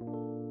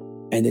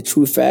 And the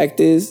true fact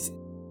is,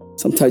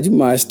 sometimes you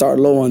might start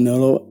low on the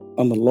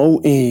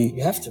low end.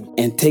 You have to.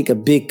 And take a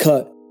big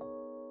cut.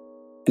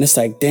 And it's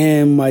like,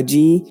 damn, my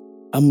G,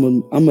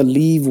 I'm gonna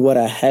leave what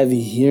I have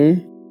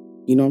here.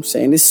 You know what I'm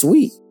saying? It's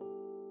sweet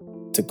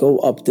to go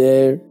up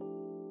there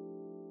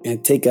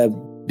and take a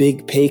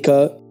big pay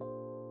cut.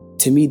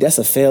 To me, that's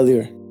a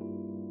failure.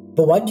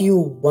 But why do you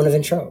want to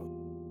venture out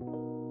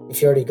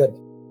if you're already good?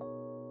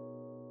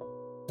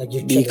 Like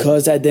you're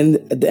because at the end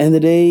of the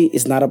day,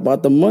 it's not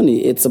about the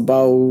money. It's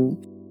about,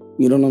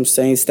 you know what I'm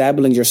saying,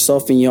 establishing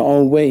yourself in your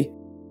own way.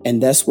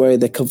 And that's where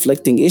the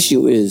conflicting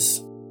issue is.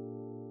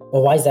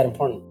 Well, why is that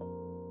important?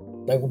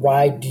 Like,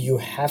 why do you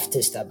have to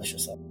establish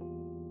yourself?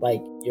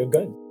 Like, you're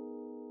good.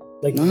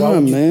 Like,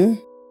 man.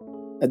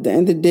 At the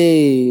end of the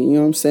day, you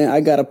know what I'm saying?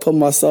 I got to put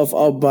myself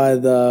up by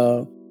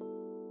the,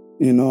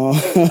 you know.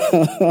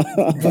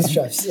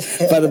 bootstraps.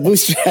 By the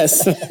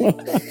bootstraps.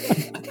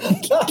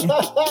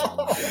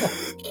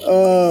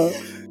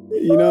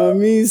 You know what I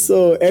mean?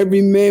 So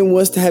every man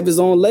wants to have his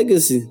own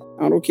legacy.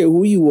 I don't care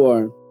who you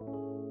are.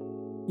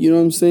 You know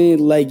what I'm saying?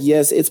 Like,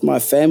 yes, it's my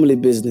family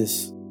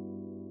business.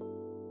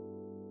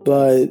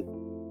 But,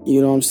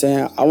 you know what I'm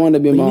saying? I want to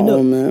be my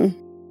own man.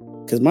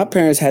 Because my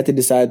parents had to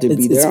decide to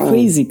be their own. It's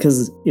crazy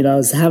because, you know, I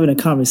was having a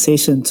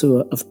conversation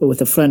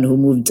with a friend who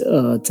moved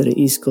to the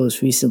East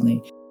Coast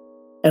recently.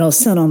 And I was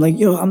telling him, I'm like,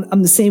 yo,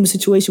 I'm the same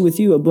situation with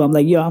you. But I'm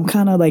like, yo, I'm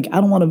kind of like,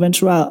 I don't want to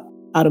venture out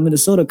of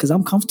Minnesota because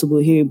I'm comfortable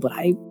here. But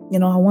I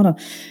want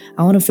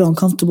to feel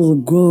uncomfortable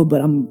and grow.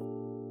 But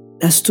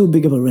that's too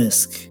big of a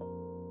risk.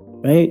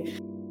 Right?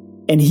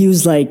 And he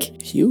was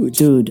like, huge.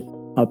 Dude,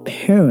 our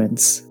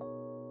parents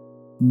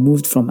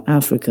moved from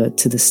Africa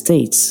to the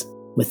States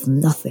with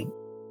nothing.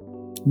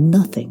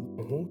 Nothing.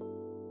 Mm-hmm.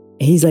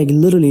 And he's like,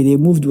 literally, they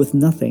moved with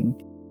nothing.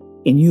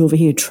 And you over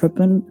here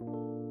tripping?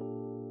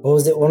 What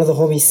was it? One of the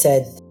homies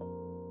said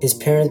his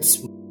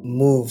parents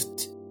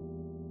moved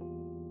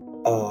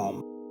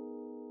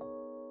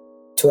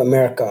to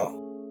America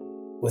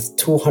with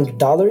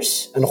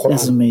 $200 and a Quran.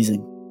 That's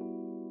amazing.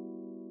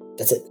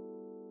 That's it.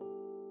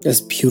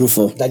 That's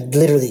beautiful. Like,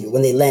 literally,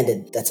 when they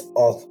landed, that's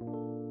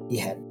all he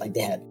had. Like,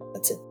 they had.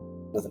 That's it.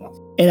 Nothing else.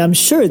 And I'm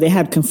sure they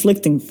had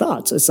conflicting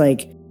thoughts. It's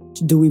like,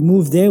 do we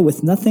move there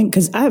with nothing?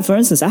 Because for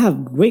instance, I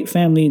have great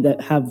family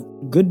that have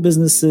good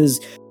businesses,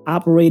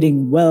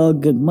 operating well,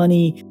 good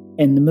money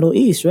in the Middle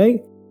East,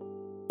 right?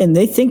 And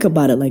they think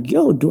about it like,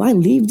 yo, do I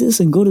leave this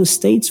and go to the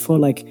States for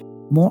like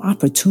more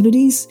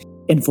opportunities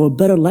and for a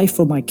better life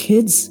for my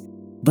kids?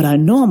 But I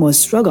know I'm going to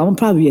struggle. I'm going to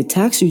probably be a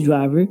taxi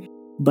driver.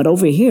 But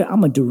over here,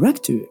 I'm a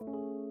director,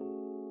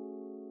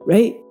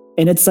 right?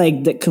 And it's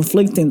like the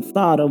conflicting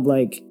thought of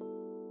like,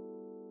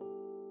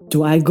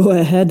 do I go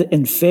ahead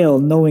and fail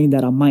knowing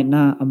that I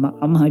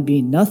might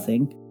be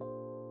nothing?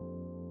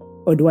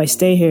 Or do I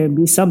stay here and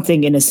be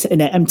something in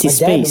an empty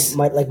space?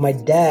 My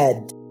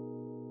dad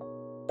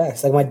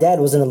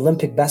was an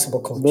Olympic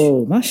basketball coach.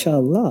 Whoa,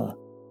 mashallah.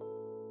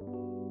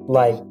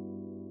 Like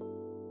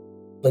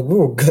we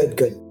were good.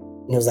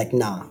 And he was like,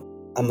 nah,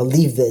 I'm going to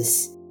leave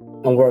this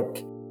and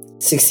work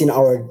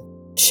 16-hour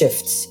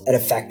shifts at a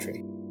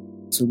factory.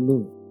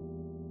 Salute.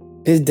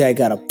 His dad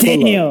got a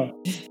pull-up.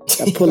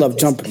 A pull-up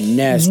jumper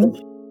nasty.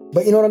 Mm-hmm.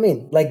 But you know what I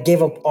mean? Like,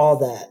 gave up all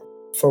that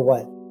for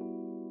what?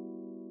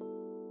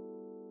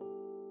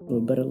 For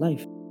a better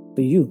life.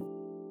 For you.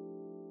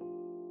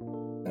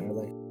 Better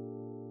life.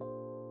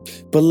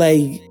 But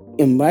like,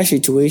 in my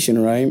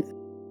situation, right?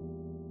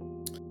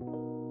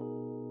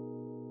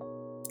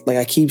 Like,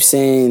 I keep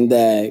saying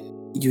that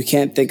you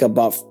can't think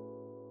about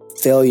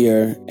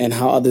failure and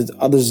how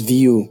others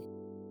view.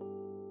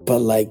 But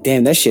like,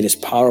 damn, that shit is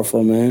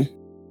powerful, man.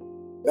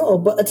 No,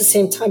 but at the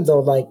same time, though,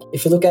 like,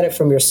 if you look at it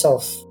from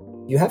yourself,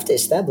 you have to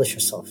establish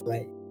yourself,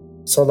 right?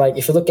 So, like,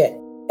 if you look at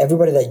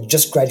everybody that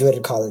just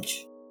graduated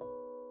college,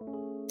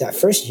 that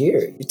first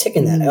year, you're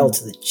taking that L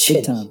to the chin.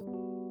 Big time.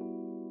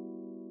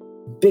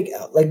 Big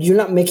L. Like, you're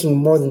not making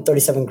more than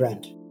 37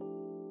 grand.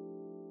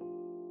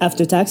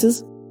 After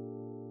taxes?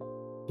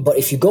 But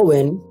if you go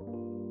in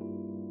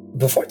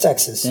before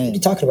taxes, Damn. what are you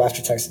talking about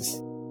after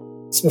taxes?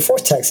 It's before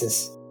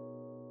taxes.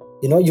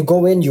 You know, you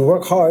go in, you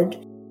work hard,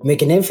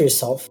 make a name for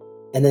yourself,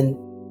 and then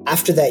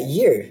after that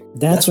year,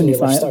 that's when your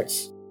life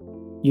starts.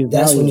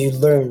 That's when you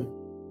learn.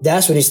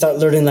 That's when you start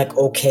learning, like,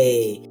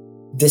 okay,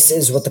 this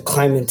is what the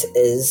climate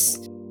is.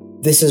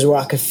 This is where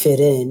I could fit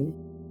in.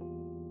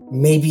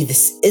 Maybe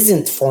this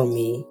isn't for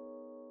me.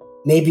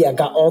 Maybe I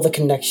got all the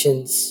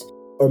connections.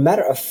 Or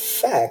matter of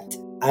fact,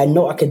 I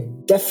know I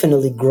could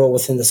definitely grow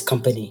within this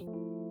company.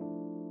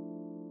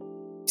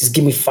 Just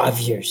give me 5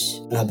 years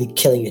and I'll be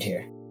killing it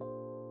here.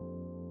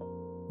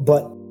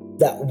 But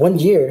that 1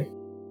 year,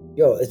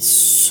 it's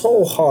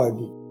so hard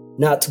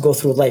not to go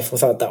through life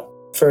without that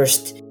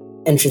first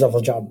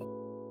entry-level job.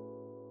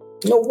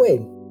 No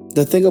way.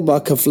 The thing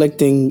about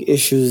conflicting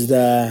issues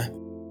that,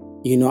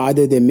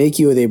 either they make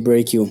you or they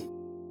break you.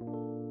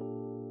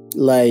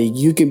 Like,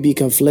 you can be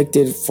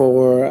conflicted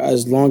for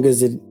as long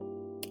as it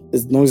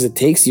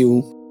takes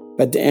you.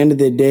 But at the end of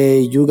the day,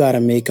 you got to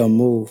make a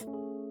move.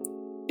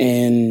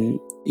 And,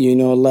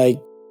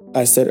 like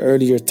I said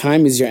earlier,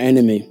 time is your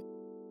enemy.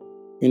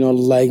 You know,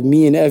 like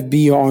me and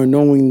FB are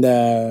knowing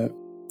that,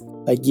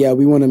 like, yeah,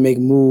 we want to make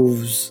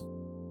moves,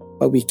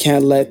 but we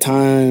can't let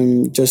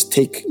time just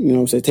take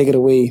it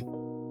away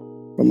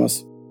from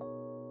us.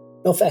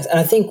 No, facts. And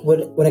I think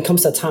when it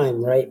comes to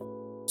time, right?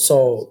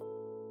 So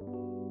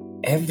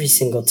every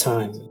single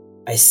time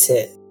I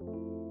sit,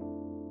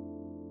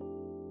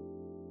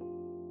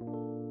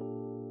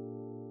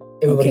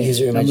 everybody use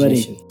your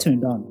imagination. I'm ready.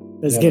 Turned on.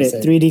 Let's get it.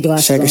 3D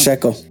glasses.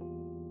 Sheko.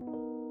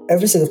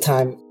 Every single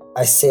time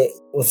I sit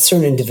with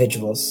certain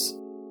individuals,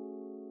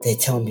 they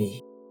tell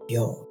me,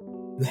 yo,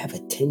 you have a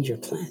 10-year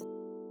plan.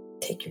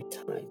 Take your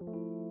time.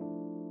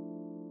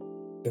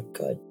 You're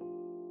good.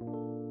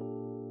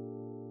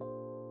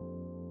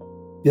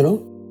 You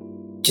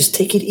know? Just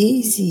take it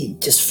easy.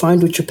 Just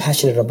find what you're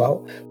passionate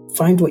about.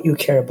 Find what you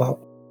care about.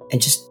 And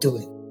just do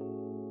it.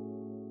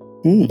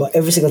 But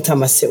every single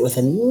time I sit with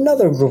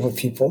another group of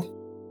people,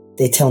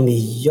 they tell me,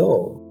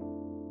 yo,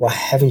 why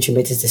haven't you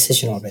made this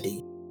decision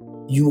already?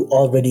 You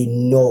already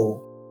know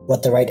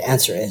what the right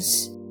answer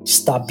is.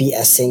 Stop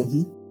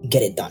BSing.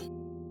 Get it done.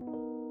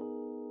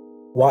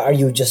 Why are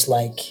you just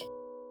like...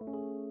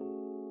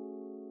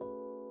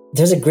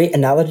 There's a great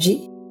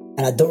analogy,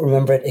 and I don't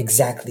remember it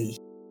exactly,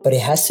 but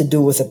it has to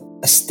do with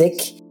a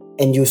stick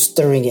and you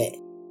stirring it.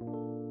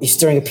 You're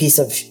stirring a piece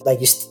of...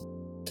 you're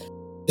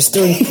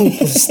stirring poop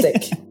with a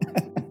stick.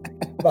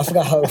 I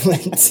forgot how it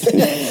went.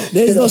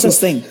 There's no such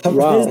thing.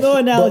 Wow. There's no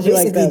analogy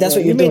like that. That's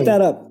what you're doing. Made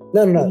that up.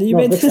 No.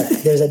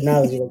 There's an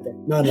analogy like that.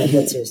 No,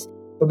 that's serious.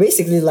 But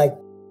basically, like,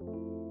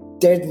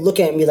 they're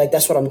looking at me like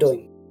that's what I'm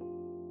doing.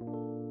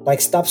 Like,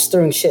 stop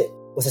stirring shit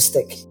with a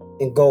stick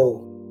and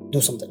go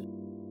do something.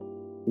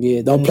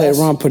 Yeah, don't play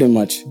around pretty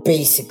much.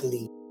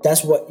 Basically,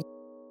 that's what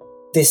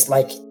this,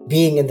 like,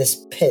 being in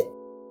this pit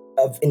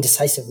of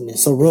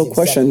indecisiveness. So, real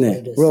question.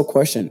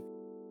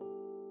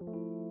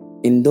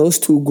 In those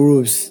two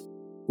groups,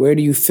 where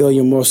do you feel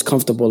you're most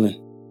comfortable in?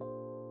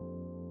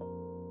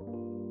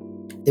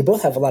 They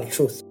both have a lot of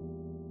truth,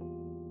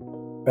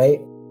 right?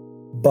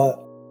 But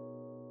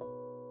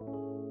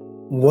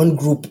one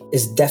group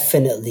is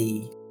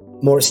definitely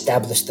more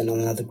established than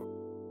another group.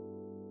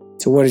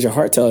 So what does your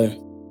heart tell you?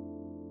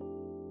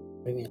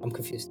 What do you mean? I'm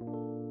confused.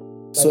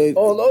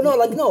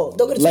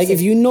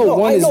 If you know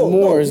one is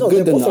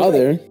good than the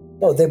other. Right.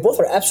 No, they both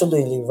are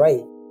absolutely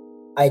right.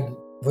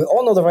 We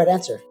all know the right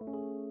answer.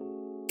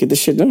 Get this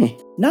shit done.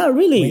 Not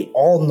really. We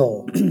all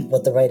know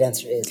what the right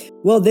answer is.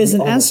 Well, there's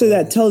an answer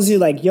that tells you,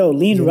 like, yo,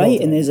 lean right,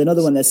 and there's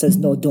another one that says,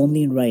 no, don't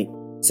lean right.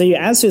 So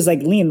your answer is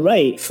like lean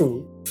right.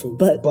 True.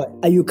 But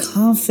are you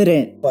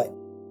confident? But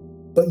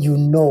you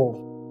know.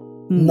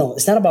 No,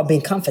 it's not about being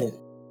confident.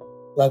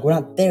 Like, we're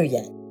not there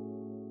yet.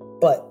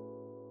 But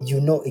you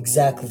know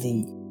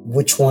exactly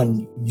which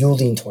one you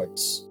lean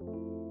towards.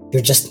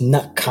 You're just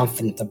not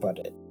confident about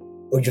it.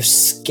 Or you're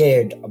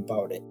scared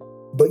about it.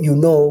 But you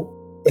know,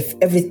 if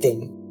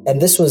everything... And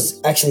this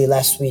was actually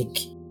last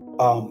week,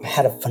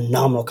 had a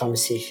phenomenal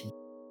conversation.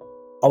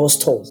 I was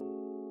told,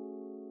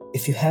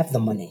 if you have the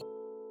money,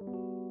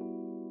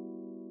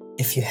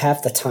 if you have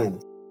the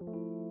time,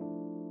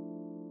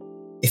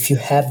 if you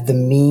have the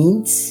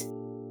means,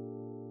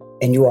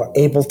 and you are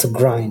able to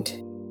grind,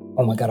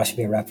 oh my God, I should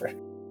be a rapper.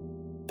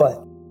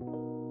 But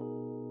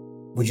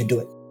would you do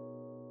it?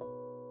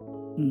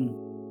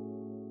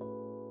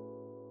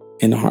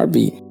 In a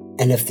heartbeat.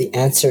 And if the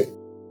answer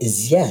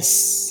is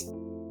yes,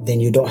 then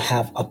you don't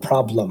have a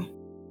problem.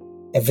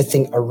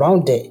 Everything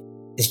around it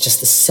is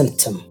just a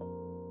symptom.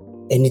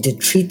 And you need to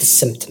treat the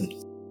symptoms.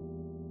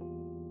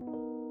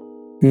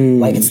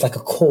 Like it's like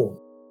a cold.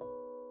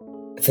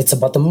 If it's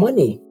about the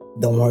money,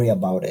 don't worry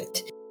about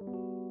it.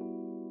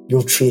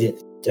 You'll treat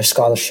it. There's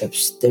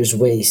scholarships. There's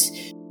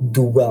ways.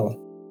 Do well.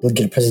 You'll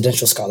get a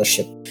presidential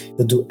scholarship.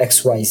 You'll do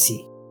X, Y,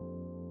 Z.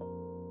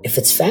 If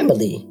it's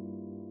family,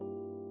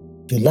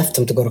 you left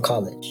them to go to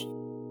college.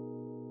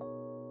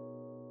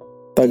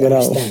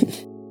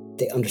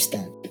 They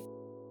understand.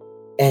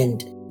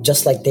 And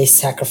just like they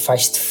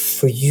sacrificed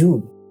for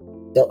you,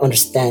 they'll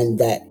understand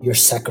that you're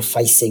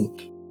sacrificing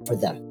for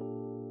them.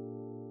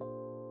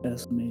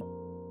 That's amazing.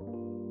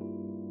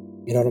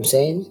 You know what I'm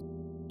saying?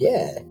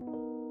 Yeah.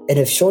 And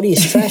if Shorty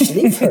is trash,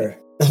 leave her.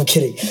 I'm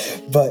kidding.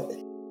 But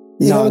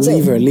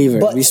leave her.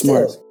 But be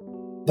still,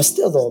 smart. But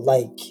still though,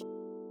 like,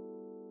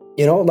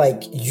 you know,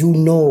 like, you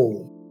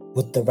know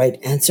what the right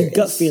answer is.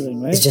 Gut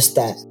feeling, right? It's just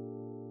that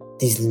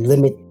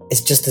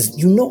it's just this,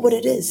 you know what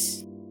it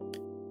is.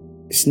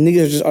 These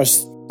niggas are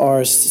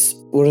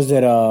what is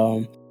that?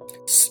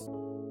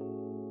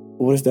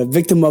 What is that?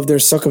 Victim of their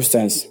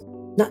circumstance.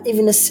 Not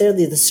even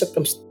necessarily the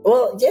circumstance.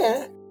 Well,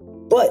 yeah,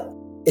 but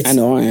I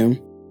know I am.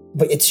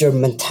 But it's your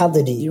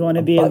mentality you want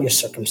to be about your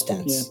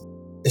circumstance. Yeah.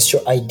 It's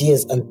your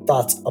ideas and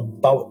thoughts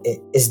about it.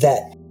 Is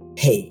that,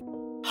 hey,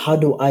 how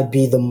do I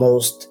be the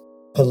most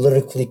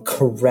politically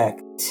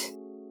correct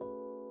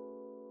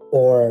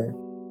or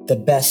the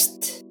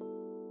best?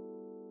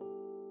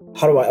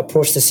 How do I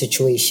approach the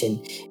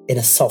situation in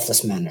a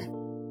selfless manner?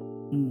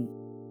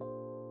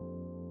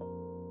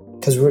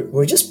 Because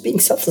we're just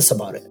being selfless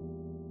about it.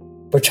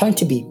 We're trying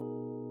to be,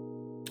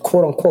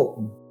 quote unquote,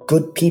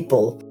 good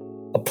people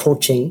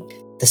approaching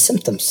the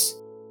symptoms.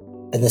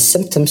 And the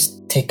symptoms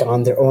take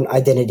on their own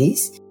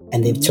identities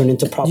and they turn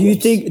into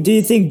problems. Do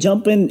you think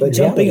jumping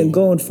and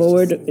going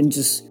forward and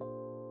just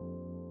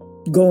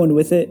going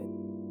with it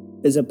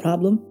is a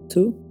problem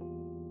too?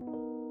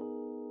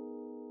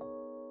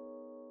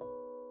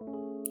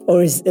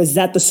 Or is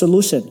that the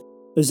solution?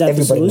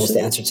 Everybody knows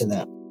the answer to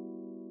that.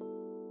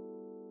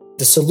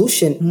 The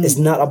solution is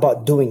not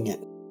about doing it.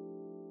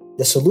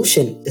 The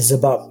solution is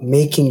about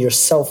making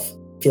yourself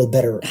feel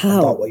better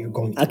about what you're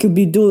going through.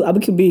 I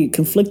could be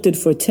conflicted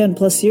for 10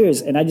 plus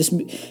years, and I just,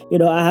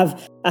 I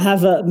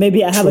have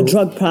a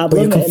drug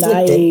problem, and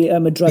I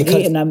am a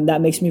druggie, and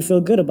that makes me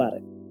feel good about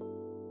it.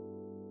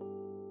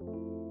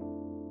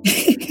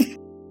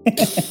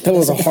 That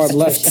was a hard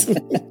left.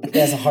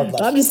 That's a hard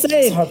left. I'm just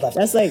saying. It's a hard left.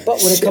 That's like.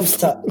 But when it comes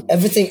to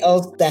everything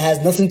else that has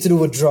nothing to do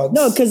with drugs.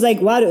 No, because like,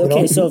 why?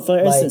 Okay, so for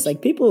instance,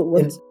 like people.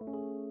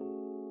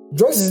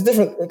 Drugs is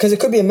different because it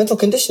could be a mental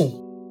condition.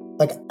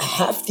 Like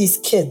half these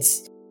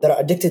kids that are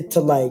addicted to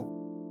like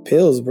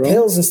pills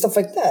and stuff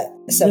like that.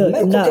 It's a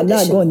medical condition. I'm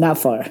not going that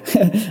far.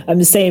 I'm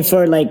just saying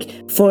for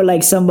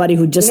somebody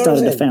who just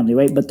started a family,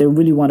 right? But they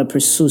really want to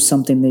pursue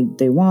something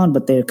they want,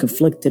 but they're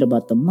conflicted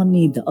about the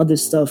money, the other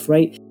stuff,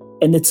 right?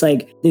 And it's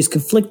like there's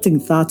conflicting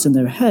thoughts in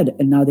their head,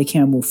 and now they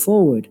can't move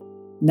forward.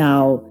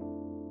 Now,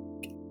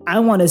 I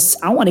want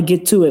to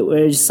get to it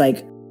where it's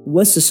like,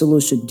 what's the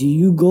solution? Do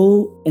you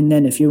go, and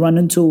then if you run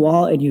into a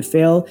wall and you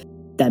fail,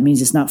 that means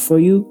it's not for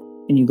you,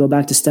 and you go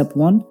back to step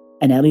one,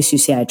 and at least you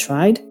say, I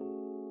tried?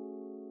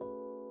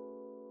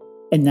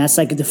 And that's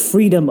like the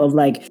freedom of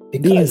like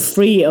being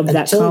free of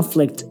that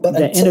conflict,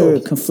 the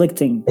inner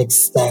conflicting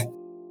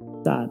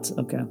thoughts.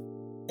 Okay.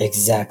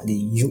 Exactly.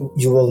 You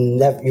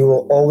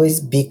will always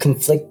be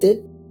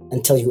conflicted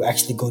until you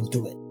actually go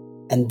do it.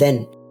 And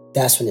then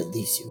that's when it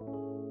leaves you.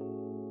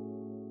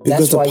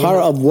 Because the power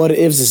of what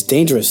ifs is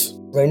dangerous.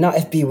 Right now,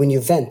 FB, when you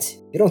vent,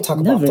 you don't talk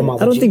about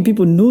ophthalmology. I don't think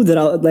people knew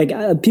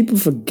that. People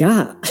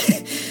forgot.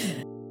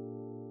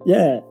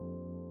 Yeah.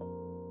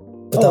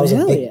 But that was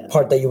a big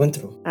part that you went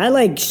through. I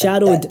like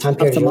shadowed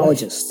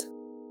ophthalmologist.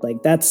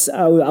 Like that's,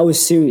 I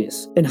was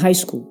serious in high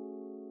school.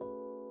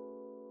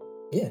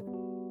 Yeah.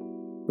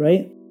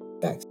 Right?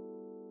 Facts.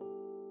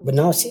 But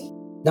now it's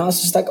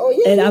just like, oh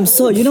yeah. And I'm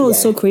so, what's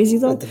so crazy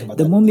though?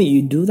 The moment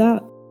you do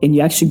that and you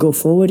actually go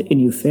forward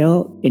and you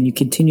fail and you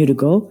continue to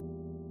go,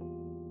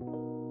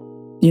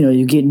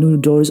 you get new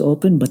doors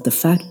open. But the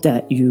fact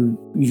that you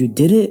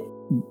did it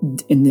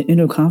and the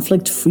inner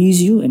conflict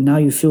frees you and now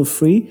you feel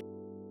free.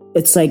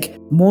 It's like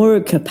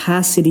more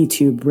capacity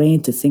to your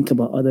brain to think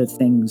about other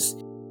things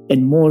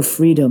and more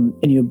freedom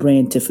in your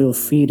brain to feel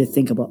free to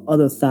think about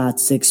other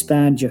thoughts, to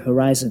expand your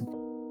horizon.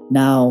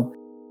 Now,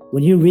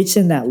 when you're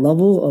reaching that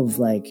level of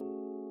like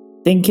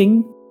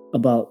thinking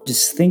about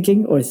just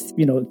thinking or,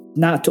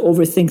 not to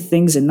overthink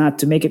things and not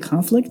to make a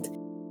conflict,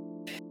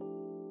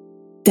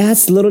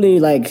 that's literally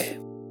like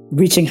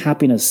reaching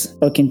happiness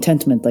or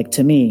contentment, like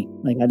to me,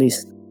 like at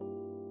least.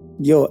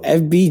 Yo,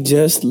 FB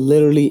just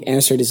literally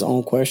answered his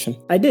own question.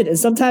 I did. And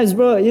sometimes,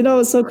 bro,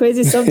 it's so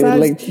crazy.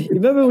 Sometimes,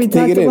 remember we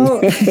talked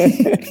about...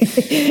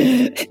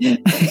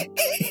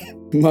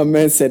 My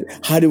man said,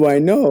 how do I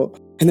know?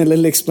 And then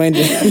Lily explained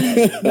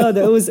it. No,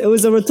 it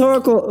was a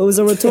rhetorical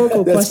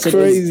question. That's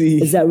crazy.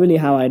 Is that really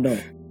how I know?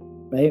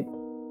 Right?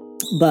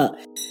 But...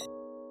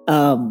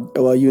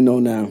 well, you know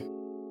now.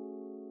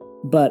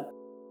 But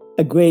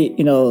a great,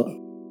 you know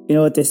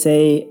what they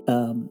say,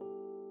 and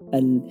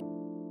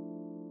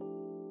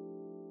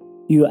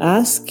you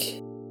ask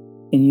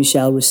and you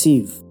shall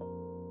receive.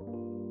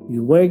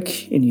 You work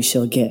and you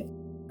shall get,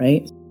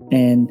 right?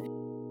 And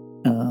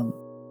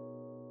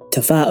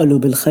تفاءلوا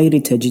بالخير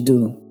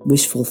تجدوه,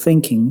 wishful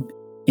thinking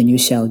and you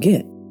shall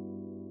get.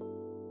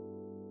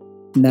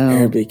 Now,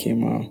 Arabic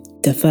came out.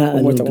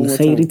 تفاءلوا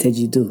بالخير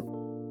تجدوه.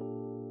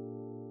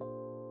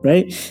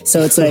 Right?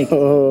 So it's like,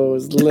 oh,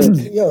 it's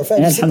lit. Yo,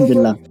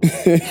 Alhamdulillah.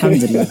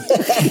 Alhamdulillah.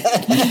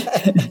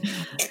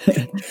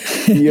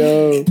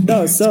 Yo,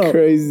 no, so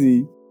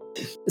crazy.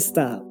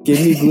 Stop. Give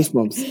me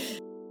goosebumps.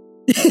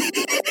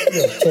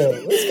 Yo, chill.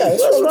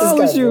 What's wrong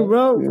with you,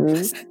 bro?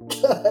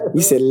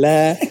 He said,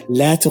 La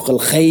tuqal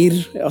khair.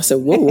 I said,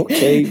 whoa,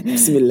 okay,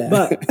 Bismillah.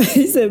 But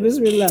he said,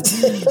 Bismillah.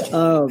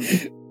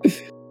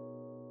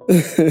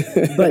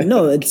 But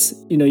no, it's,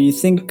 you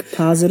think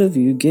positive,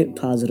 you get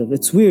positive.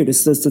 It's weird.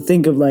 It's just to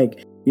think of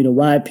like,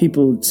 why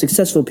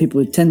successful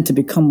people tend to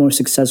become more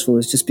successful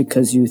is just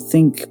because you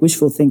think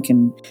wishful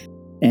thinking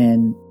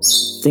and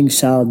things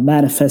shall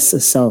manifest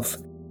itself.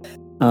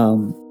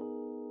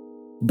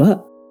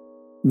 But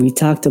we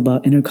talked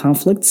about inner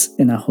conflicts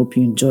and I hope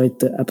you enjoyed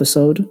the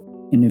episode.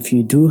 And if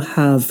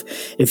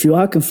you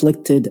are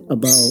conflicted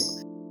about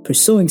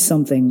pursuing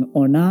something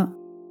or not,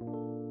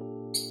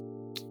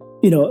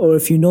 or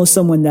if you know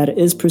someone that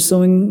is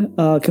pursuing,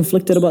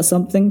 conflicted about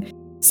something,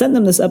 send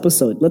them this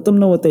episode. Let them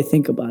know what they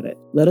think about it.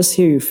 Let us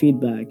hear your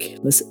feedback.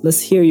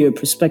 Let's hear your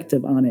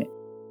perspective on it.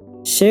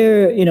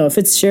 Share, if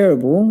it's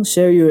shareable,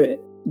 share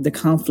the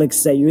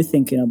conflicts that you're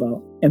thinking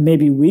about, and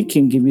maybe we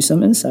can give you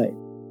some insight.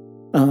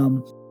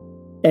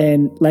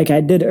 And like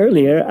I did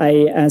earlier,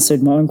 I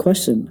answered my own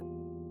question.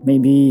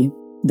 Maybe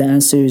the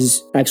answer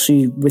is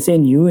actually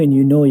within you and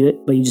you know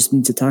it, but you just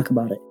need to talk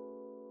about it.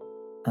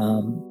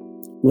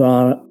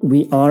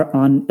 We are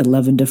on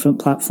 11 different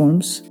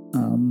platforms.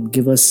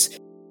 Give us,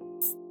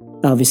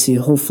 obviously,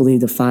 hopefully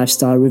the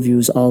 5-star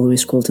reviews all the way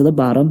scroll to the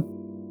bottom.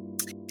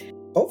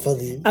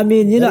 Hopefully. I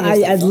mean,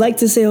 I'd like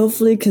to say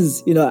hopefully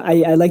because,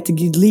 I like to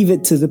leave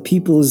it to the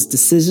people's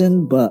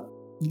decision, but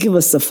give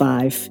us the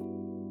 5.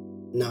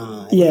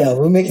 Nah. Yeah,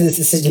 we're making this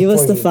decision. Give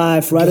us the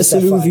 5. Write us a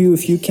review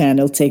if you can.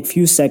 It'll take a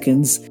few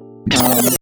seconds.